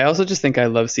 I also just think I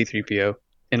love C-3PO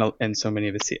in so many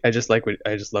of his. I just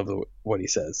love what he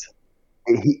says.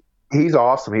 He's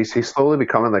awesome. He's slowly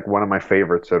becoming like one of my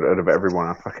favorites out of everyone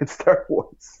on fucking Star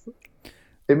Wars.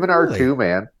 Him and Really? R2,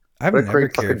 man. I've What a never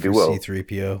great cared for fucking duo.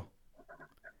 C-3PO.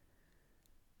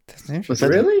 That's Was interesting.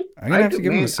 that- Really? I'm gonna have to do-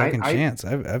 give him man, a second I- chance.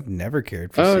 I've never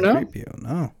cared for Oh, no? C-3PO.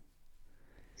 No.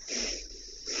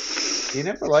 You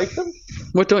never liked him?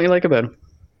 What don't you like about him?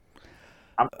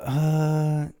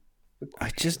 I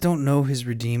just don't know his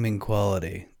redeeming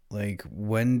quality. Like,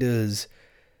 when does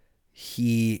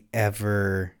he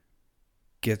ever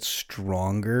get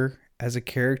stronger as a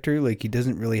character. Like, he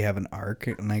doesn't really have an arc,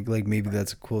 and like maybe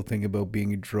that's a cool thing about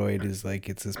being a droid is like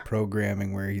it's this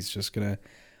programming where he's just gonna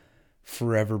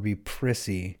forever be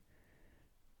prissy.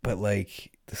 But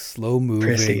like the slow moving,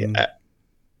 Prissy.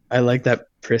 I like that,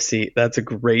 prissy. That's a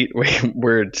great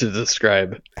word to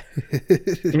describe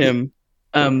him.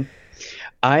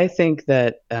 I think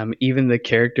that even the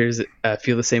characters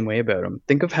feel the same way about him.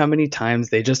 Think of how many times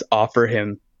they just offer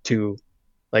him to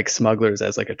like smugglers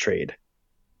as like a trade.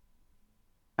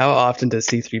 How often does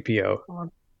C-3PO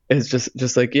is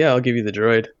just like, yeah, I'll give you the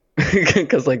droid,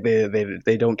 because like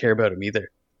they don't care about him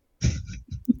either.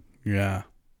 yeah,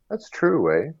 That's true,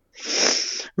 eh?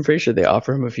 I'm pretty sure they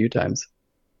offer him a few times.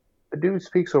 The dude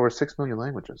speaks over 6 million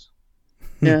languages.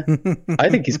 Yeah, I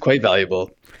think he's quite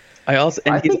valuable. I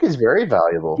think he's very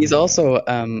valuable. He's also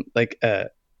like a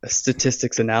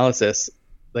statistics analysis.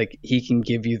 Like, he can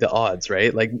give you the odds,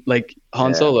 right? Like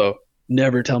Han Solo,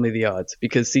 never tell me the odds,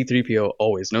 because C-3PO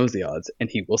always knows the odds and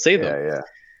he will say them.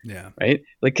 yeah. Right?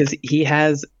 Like, because he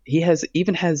has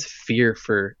fear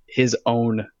for his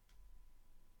own,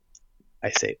 I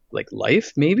say, like,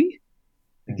 life, maybe?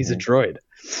 Like, he's a droid,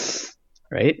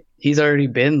 right? He's already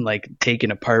been like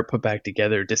taken apart, put back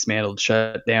together, dismantled,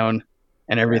 shut down,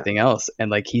 and everything else,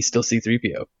 and like he's still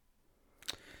C-3PO.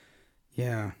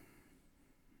 Yeah.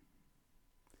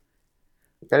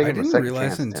 I I didn't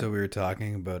realize until we were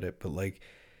talking about it, but like,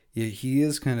 yeah, he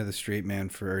is kind of the straight man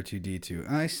for R2-D2.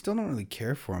 And I still don't really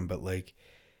care for him, but like,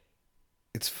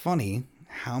 it's funny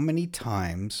how many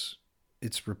times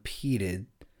it's repeated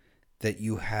that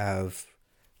you have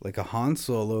like a Han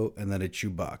Solo and then a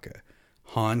Chewbacca.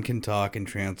 Han can talk and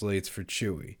translates for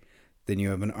Chewie. Then you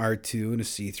have an R2 and a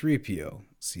C-3PO.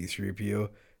 C-3PO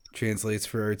translates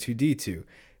for R2-D2.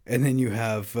 And then you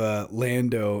have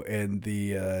Lando and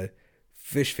the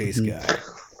fish face guy.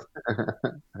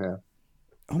 Yeah.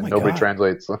 Oh my Nobody God.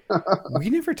 translates. We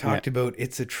never talked about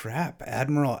It's a Trap,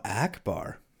 Admiral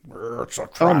Akbar. It's a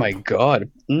trap. Oh my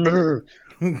God.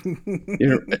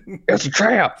 It's a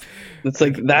trap. It's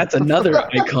like, that's another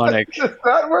iconic. Is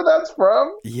that where that's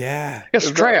from? Yeah. It's a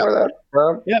Is that trap. where that's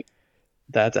from? Yep.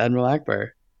 That's Admiral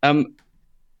Akbar.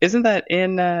 Isn't that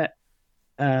in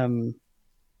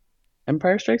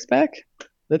Empire Strikes Back?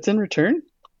 That's in Return?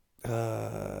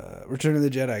 Return of the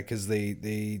Jedi, because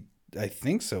they I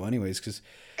think so anyways,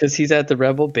 because he's at the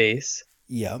rebel base.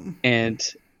 Yep. And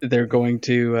they're going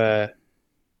to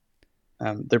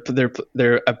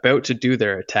they're about to do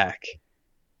their attack.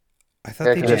 I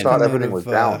thought they just thought everything was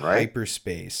down, right?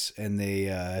 Hyperspace, and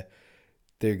they're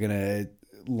gonna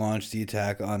launch the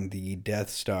attack on the Death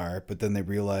Star, but then they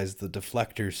realize the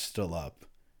deflector's still up,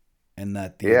 and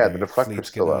that the deflector's fleet's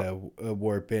still gonna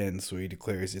warp in. So he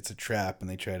declares it's a trap, and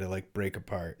they try to like break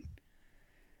apart.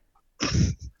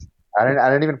 I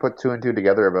didn't even put two and two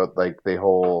together about like the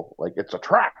whole like it's a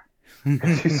trap. You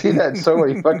see that in so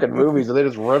many fucking movies, and they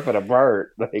just rip it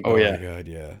apart. Like, oh my God,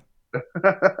 yeah.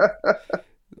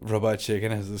 Robot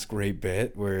Chicken has this great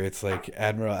bit where it's like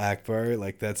Admiral Akbar,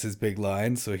 like that's his big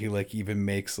line. So he like even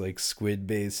makes like squid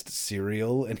based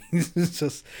cereal, and he's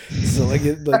just selling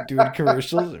it, like doing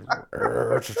commercials.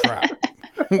 It's a trap.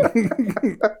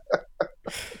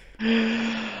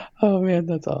 Oh man,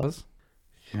 that's awesome.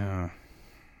 Yeah.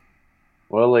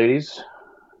 Well, ladies,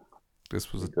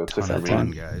 this was a Go ton to of the fun,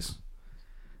 meeting. guys.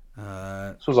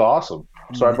 This was awesome.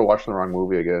 Sorry for watching the wrong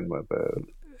movie again, but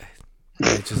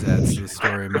it just adds to the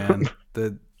story, man.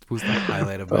 That was the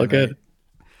highlight of my All good. night.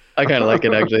 I kind of like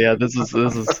it actually. Yeah, this is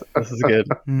good.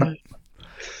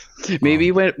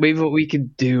 Maybe what we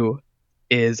could do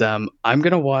is I'm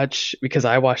gonna watch, because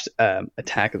I watched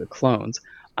Attack of the Clones.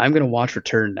 I'm gonna watch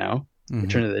Return now.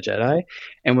 Return of the Jedi,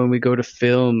 and when we go to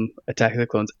film Attack of the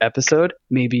Clones episode,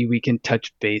 maybe we can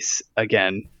touch base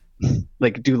again,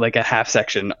 like do like a half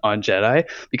section on Jedi,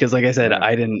 because like I said,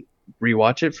 I didn't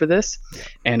rewatch it for this,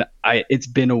 and it's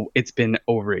been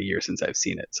over a year since I've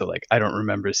seen it, so like I don't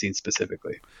remember a scene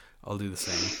specifically. I'll do the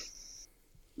same.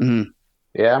 Mm-hmm.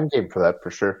 yeah, I'm game for that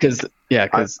for sure.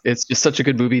 Because it's just such a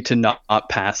good movie to not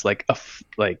pass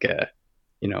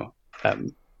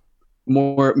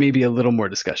more, maybe a little more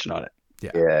discussion on it.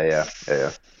 Yeah.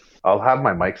 I'll have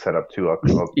my mic set up too. I'll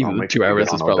Even make 2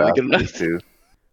 hours is probably good enough. too.